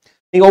கொடுத்துருக்கேன்.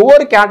 நீங்க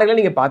ஒவ்வொரு கேட்டகரியில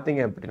நீங்க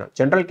பாத்தீங்க அப்படின்னா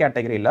ஜென்ரல்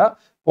கேட்டகரியில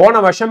போன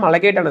வருஷம்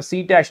அலோகேட் ஆன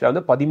சீட் ஆக்சுவலா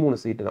வந்து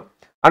 13 சீட் தான்.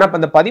 ஆனா இப்ப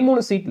அந்த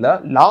 13 சீட்ல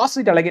லாஸ்ட்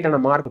சீட் அலோகேட் ஆன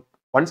மார்க்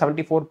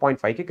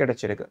 174.5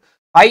 கிடைச்சிருக்கு.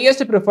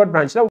 ஹையஸ்ட் ப்ரிஃபர்ட்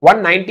பிரான்ச்ல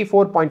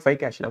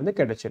 194.5 ஆக்சுவலா வந்து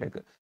கிடைச்சிருக்கு.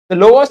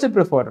 Lowest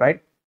preferred,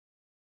 right?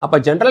 அப்ப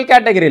ஜெனரல்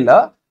கேட்டகரியில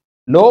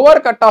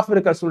லோவர் கட் ஆஃப்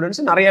இருக்கிற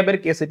ஸ்டூடெண்ட்ஸ் நிறைய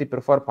பேர் கேசிடி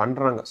ப்ரிஃபர்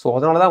பண்றாங்க. ஸோ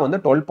அதனாலதான் வந்து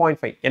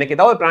 12.5 எனக்கு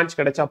ஏதாவது பிரான்ச்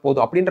கிடைச்சா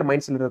போதும் அப்படின்ற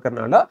மைண்ட் செட்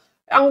இருக்கிறதுனால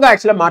அங்க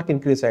ஆக்சுவலா மார்க்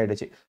இன்க்ரீஸ்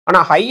ஆயிடுச்சு. ஆனா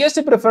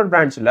ஹையஸ்ட் ப்ரிஃபர்ட்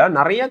பிரான்ச்ல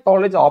நிறைய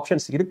காலேஜ்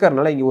ஆப்ஷன்ஸ்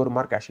இருக்கிறதுனால இங்க ஒரு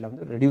மார்க் ஆக்சுவலா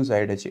வந்து ரெடியூஸ்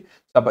ஆயிடுச்சு.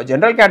 அப்ப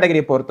ஜெனரல்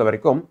கேட்டகரியை பொறுத்த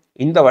வரைக்கும்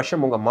இந்த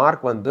வருஷம் உங்க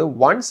மார்க் வந்து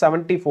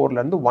 174ல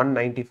இருந்து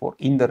 194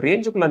 இந்த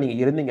ரேஞ்சுக்குள்ள நீங்க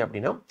இருந்தீங்க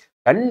அப்படின்னா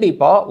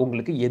கண்டிப்பா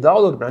உங்களுக்கு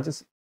ஏதாவது ஒரு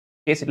பிரான்ச்சஸ்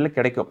கேசிட்ல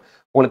கிடைக்கும்.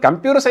 உங்களுக்கு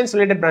கம்ப்யூட்டர் சயின்ஸ்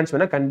ரிலேட்டட் பிரான்ச்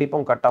வேணா கண்டிப்பா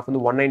உங்க கட் ஆஃப்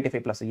வந்து 195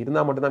 பிளஸ்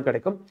இருந்தா மட்டும் தான்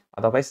கிடைக்கும்.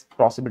 Otherwise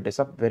possibilities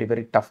are very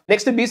very tough.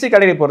 Next PC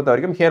category பொறுத்த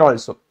வரைக்கும் here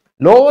also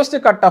lowest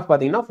cut off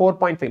பாத்தீங்கன்னா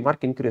 4.5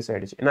 மார்க் இன்க்ரீஸ்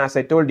ஆயிடுச்சு. ஏன்னா as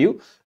I told you,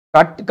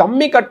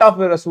 கம்மி கட் ஆஃப்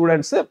இருக்கிற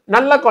ஸ்டூடெண்ட்ஸ்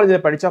நல்ல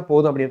காலேஜில் படிச்சா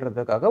போதும்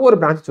அப்படின்றதுக்காக ஒரு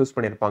பிரான்ச் சூஸ்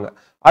பண்ணியிருப்பாங்க.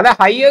 அதை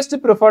ஹையஸ்ட்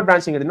ப்ரிஃபர்ட்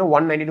பிரான்ச்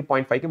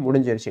 192.5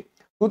 முடிஞ்சிருச்சு.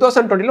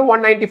 2020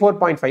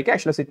 194.5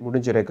 ஆக்சுவலா சீட்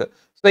முடிஞ்சிருக்கு.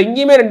 ஸோ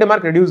இங்கேயுமே 2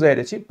 மார்க் ரெடியூஸ்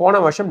ஆயிடுச்சு. போன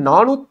வருஷம்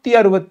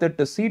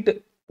 468 சீட்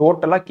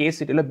டோட்டலா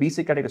கேசிடில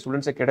பிசி கேட்டகரி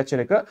ஸ்டூடெண்ட்ஸ்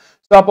கிடைச்சிருக்கு.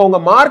 ஸோ அப்போ உங்க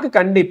மார்க்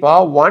கண்டிப்பா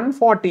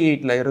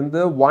 148ல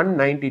இருந்து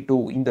 192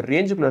 இந்த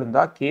ரேஞ்சுக்குள்ள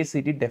இருந்தா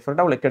கேசிடி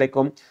டெஃபினட்டா உங்களுக்கு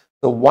கிடைக்கும்.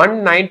 ஸோ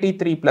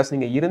 193 பிளஸ்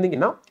நீங்க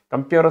இருந்தீங்கன்னா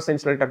computer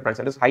science related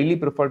branch, that is highly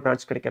preferred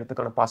branch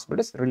கிடைக்கிறதுக்கான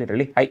பாசிபிலிட்டிஸ்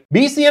really ஹை.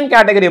 பிசிஎம்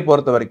கேட்டகரியை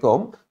பொறுத்த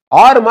வரைக்கும்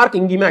 6 மார்க்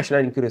இங்கேயுமே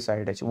ஆக்சுவலா இன்க்ரீஸ்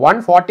ஆயிடுச்சு.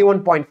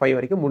 141.5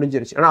 வரைக்கும்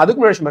முடிஞ்சிருச்சு. ஆனா அதுக்கு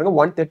முன்னாடி பாருங்க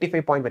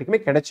 135 பாயிண்ட் வரைக்குமே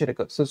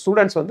கிடைச்சிருக்கு. ஸோ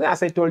ஸ்டூடெண்ட்ஸ் வந்து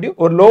as I told you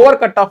ஒரு லோவர்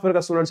கட் ஆஃப்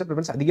இருக்க ஸ்டூடெண்ட்ஸ்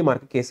ப்ரிஃபரன்ஸ் அதிகமா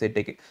இருக்கு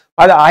கேசிடிக்கு.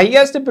 அது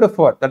ஹையஸ்ட்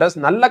ப்ரிஃபர்ட், தட் இஸ்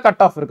நல்ல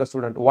கட் ஆஃப் இருக்க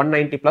ஸ்டூடெண்ட்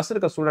 190 பிளஸ்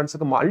இருக்க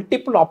ஸ்டூடெண்ட்ஸ்க்கு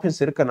மல்டிபிள்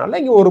ஆப்ஷன்ஸ் இருக்கனால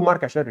இங்க ஒரு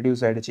மார்க் ஆக்சுவலா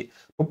ரெடியூஸ் ஆயிடுச்சு.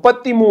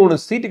 33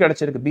 சீட்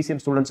கிடைச்சிருக்கு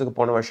பிசிஎம் ஸ்டூடெண்ட்ஸ்க்கு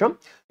போன வருஷம்.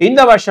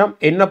 இந்த வருஷம்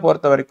என்ன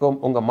பொறுத்த வரைக்கும்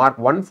உங்க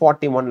மார்க்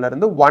 141ல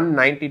இருந்து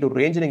 192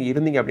 ரேஞ்ச் நீங்க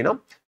இருந்தீங்க அப்படின்னா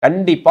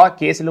கண்டிப்பா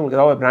கேஸ்ல உங்களுக்கு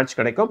ஏதாவது பிரான்ச்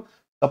கிடைக்கும்.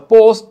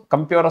 Suppose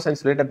computer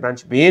science related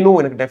branch வேணும்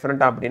எனக்கு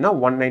டெஃபினட்டா அப்படின்னா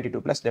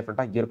 192 பிளஸ்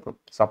டெஃபினட்டா இருக்கும்.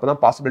 ஸோ அப்பதான்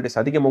பாசிபிலிட்டிஸ்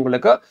அதிகம்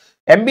உங்களுக்கு.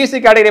 எம்பிசி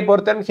கேட்டகரியை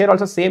பொறுத்த here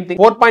also same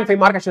thing. 4.5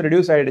 mark actually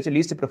reduce ஆயிடுச்சு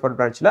least preferred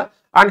பிரான்ச்ல.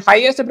 And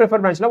highest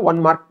preferred பிரான்ச்ல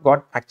 1 mark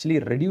God actually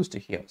reduced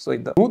here. So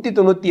இந்த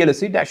 197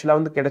 சீட் ஆக்சுவலா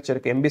வந்து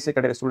கிடைச்சிருக்கு எம்பிசி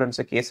கேட்டகரி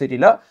ஸ்டூடெண்ட்ஸ்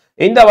கேசிடில.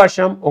 இந்த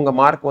வருஷம் உங்க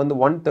மார்க் வந்து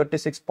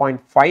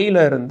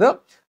 136.5ல இருந்து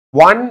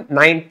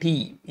 190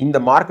 இந்த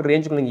மார்க்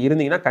ரேஞ்சுக்கு நீங்க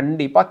இருந்தீங்கன்னா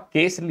கண்டிப்பா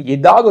கேஸ்ல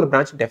ஏதாவது ஒரு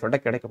பிரான்ச் டெஃபினட்டா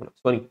கிடைக்கும்.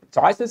 ஸோ நீங்க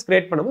சாய்ஸஸ்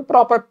கிரியேட் பண்ணும்போது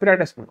ப்ராப்பர்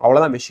ப்ரையாரிட்டைஸ் பண்ணணும்,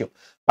 அவ்வளவுதான் விஷயம்.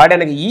 பட்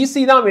எனக்கு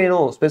ஈஸி தான்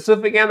வேணும்,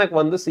 ஸ்பெசிஃபிக்கா எனக்கு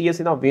வந்து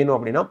சிஎஸ்சி தான் வேணும்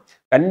அப்படின்னா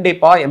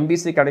கண்டிப்பா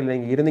எம்பிசி கேட்டகரியில்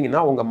நீங்க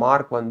இருந்தீங்கன்னா உங்க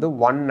மார்க் வந்து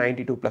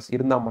 192 பிளஸ்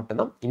இருந்தா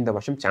மட்டும்தான் இந்த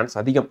வருஷம் சான்ஸ்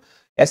அதிகம்.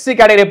 எஸ்சி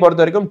கேட்டகரியை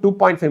பொறுத்த வரைக்கும்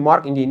 2.5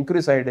 மார்க் இங்க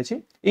இன்க்ரீஸ் ஆயிடுச்சு.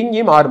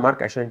 இங்கேயும் 6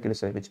 மார்க் ஆக்சுவலா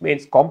இன்க்ரீஸ் ஆயிடுச்சு.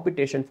 Means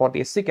competition for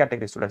SC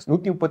category students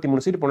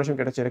 133 seat position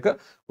கிடைச்சிருக்கு.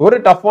 ஒரு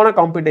டஃப்பான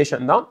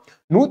காம்படிஷன் தான்.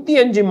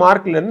 105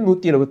 மார்க்ல இருந்து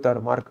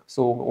 176 மார்க்.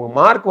 ஸோ உங்க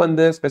மார்க்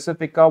வந்து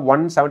ஸ்பெசிஃபிக்கா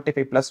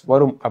 175 பிளஸ்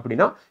வரும்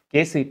அப்படின்னா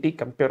KCT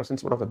computer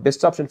science one of the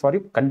best option for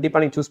you. கண்டிப்பா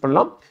நீங்க சூஸ்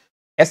பண்ணலாம்.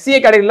 எஸ்சிஏ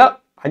கேட்டகரியில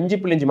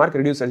 5.5 மார்க்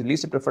ரெடியூஸ் ஆச்சு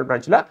least preferred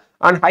பிரான்ச்ல.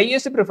 And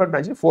highest preferred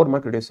பிரான்ச்ல 4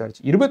 mark reduce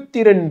ஆச்சு.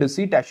 22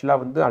 சீட் ஆக்சுவலா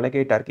வந்து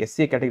அலோகேட் இருக்கு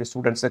எஸ்சிஏ கேட்டகரி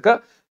ஸ்டூடெண்ட்ஸுக்கு.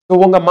 ஸோ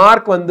உங்க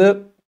மார்க் வந்து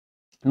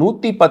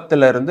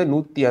 110ல இருந்து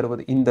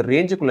 160 இந்த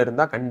ரேஞ்சுக்குள்ள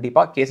இருந்தா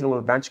கண்டிப்பா கேசில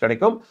உங்களுக்கு பிரான்ச்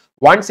கிடைக்கும்.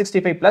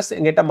 165 பிளஸ்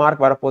எங்கிட்ட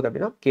மார்க் வரப்போகுது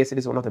அப்படின்னா கேசில்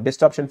is one of the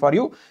best option for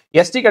you.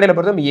 ST கடையில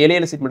பொறுத்த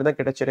 7 சீட் மட்டும் தான்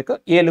கிடைச்சிருக்கு.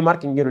 7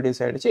 மார்க் இங்கே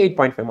ரெடியூஸ் ஆயிடுச்சு.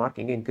 8.5 மார்க்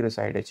இங்கே இன்க்ரீஸ்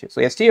ஆயிடுச்சு.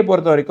 ஸோ எஸ்டியை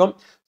பொறுத்த வரைக்கும்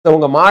ஸோ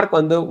உங்க மார்க்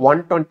வந்து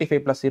 125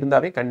 பிளஸ்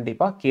இருந்தாவே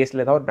கண்டிப்பா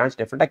கேஸ்ல ஏதாவது ஒரு பிரான்ச்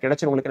டெஃபினட்டா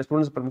கிடைச்சிரும். உங்களுக்கு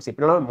ஸ்டூடெண்ட்ஸ் ப்ரிஃபரன்ஸ்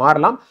எப்படினாலும்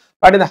மாறலாம்.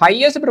 பட் இந்த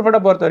ஹையஸ்ட் ப்ரிஃபர்டை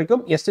பொறுத்த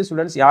வரைக்கும் எஸ்சி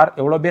ஸ்டூடெண்ட்ஸ் யார்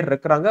எவ்வளவு பேர்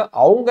இருக்கிறாங்க,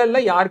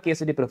 அவங்கள யார்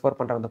கேசிடி ப்ரிஃபர்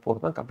பண்றாங்க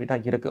பொறுத்து தான் கம்ப்ளீட்டா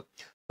இருக்கு.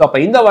 ஸோ அப்ப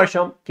இந்த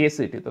வருஷம்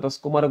கேசிடி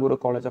குமரகுரு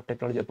காலேஜ் ஆஃப்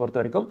டெக்னாலஜியை பொறுத்த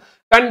வரைக்கும்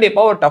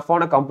கண்டிப்பா ஒரு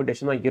டஃப்பான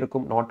காம்படிஷன் தான்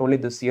இருக்கும். நாட் ஓன்லி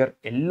திஸ் இயர்,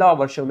 எல்லா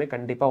வருஷமுமே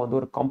கண்டிப்பா வந்து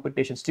ஒரு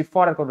காம்படிஷன்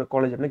ஸ்டிஃபா இருக்கிற ஒரு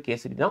காலேஜ் அப்படின்னா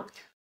கேசிடி தான்.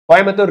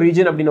 கோயம்புத்தூர்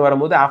ரீஜன் அப்படின்னு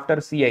வரும்போது ஆஃப்டர்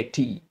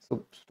சிஐடி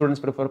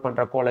ஸ்டூடெண்ட்ஸ் ப்ரிஃபர்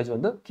பண்ற காலேஜ்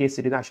வந்து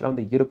கேசிடி தான் ஆக்சுவலா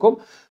வந்து இருக்கும்.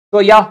 ஸோ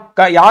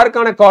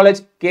யாருக்கான college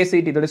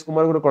KCT, that is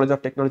Kumaraguru college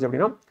of technology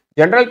அப்படின்னா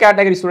ஜெனரல்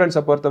கேட்டகரி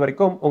ஸ்டூடெண்ட்ஸை பொறுத்த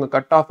வரைக்கும் உங்க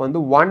கட் ஆஃப் வந்து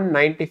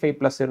 195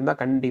 பிளஸ் இருந்தா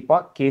கண்டிப்பா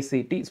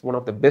KCT is one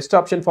of the best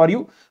option for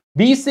you.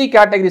 PC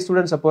category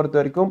ஸ்டூடெண்ட்ஸை பொறுத்த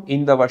வரைக்கும்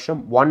இந்த வருஷம்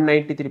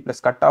 193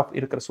 பிளஸ் கட் ஆஃப்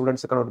இருக்கிற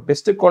ஸ்டூடெண்ட்ஸுக்கான ஒரு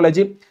best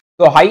college.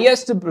 So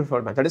highest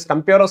ப்ரிஃபர்மெண்ட் that is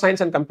computer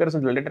science and computer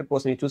science related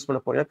course நீங்க சூஸ் பண்ண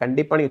போறீங்க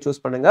கண்டிப்பா நீங்க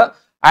சூஸ் பண்ணுங்க.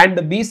 அண்ட்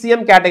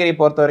பிசிஎம் கேட்டகரி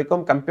பொறுத்த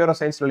வரைக்கும் computer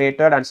science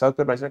related and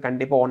circuit branch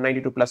கண்டிப்பா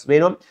 192 பிளஸ்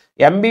வேணும்.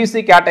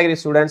 MBC category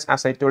students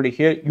as I told you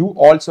here you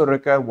also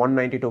require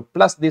 192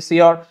 plus this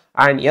year.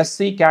 and SC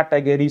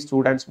category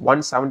students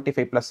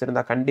 175 plus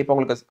இருந்தா கண்டிப்பா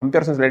உங்களுக்கு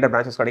கம்ப்யூட்டர் சயின்ஸ் ரிலேட்டட்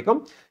பிரான்ச்சஸ் கிடைக்கும்.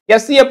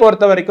 SC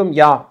பொறுத்த வரைக்கும்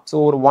so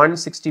ஒரு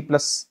 160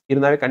 plus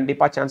இருந்தாவே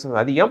கண்டிப்பா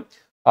சான்சஸ் அதிகம்.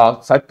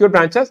 சர்க்யூட்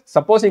பிரான்ச்சஸ்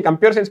சப்போஸ் நீங்க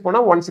கம்ப்யூட்டர் சயின்ஸ் போனா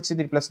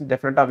 163 பிளஸ்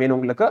டெஃபினட்டா வேணும்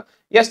உங்களுக்கு.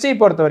 ST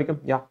பொறுத்த வரைக்கும்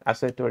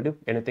as I told you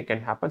anything can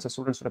happen. so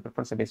ஸ்டூடெண்ட்ஸோட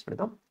preference base பண்ணி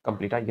தான்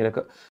கம்ப்ளீட்டா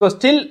இருக்கு. ஸோ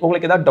ஸ்டில்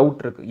உங்களுக்கு ஏதாவது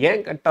டவுட் இருக்கு,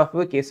 ஏன் கட் ஆஃப்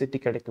கேசிடி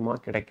கிடைக்குமா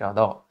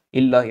கிடைக்காதா,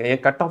 இல்ல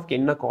என் கட் ஆஃப்க்கு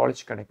என்ன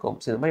காலேஜ் கிடைக்கும்,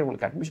 இந்த மாதிரி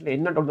உங்களுக்கு அட்மிஷன்ல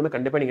என்ன டவுட்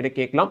கண்டிப்பா நீங்க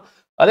கேட்கலாம்.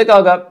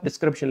 அதுக்காக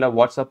டிஸ்கிரிப்ஷன்ல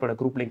வாட்ஸ்அப்போட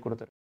குரூப் லிங்க்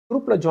கொடுத்துருக்கேன்.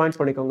 குரூப்ல ஜாயின்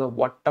பண்ணிக்கோங்க.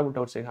 What ever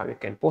doubts you have you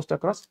can post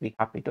across. We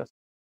happy to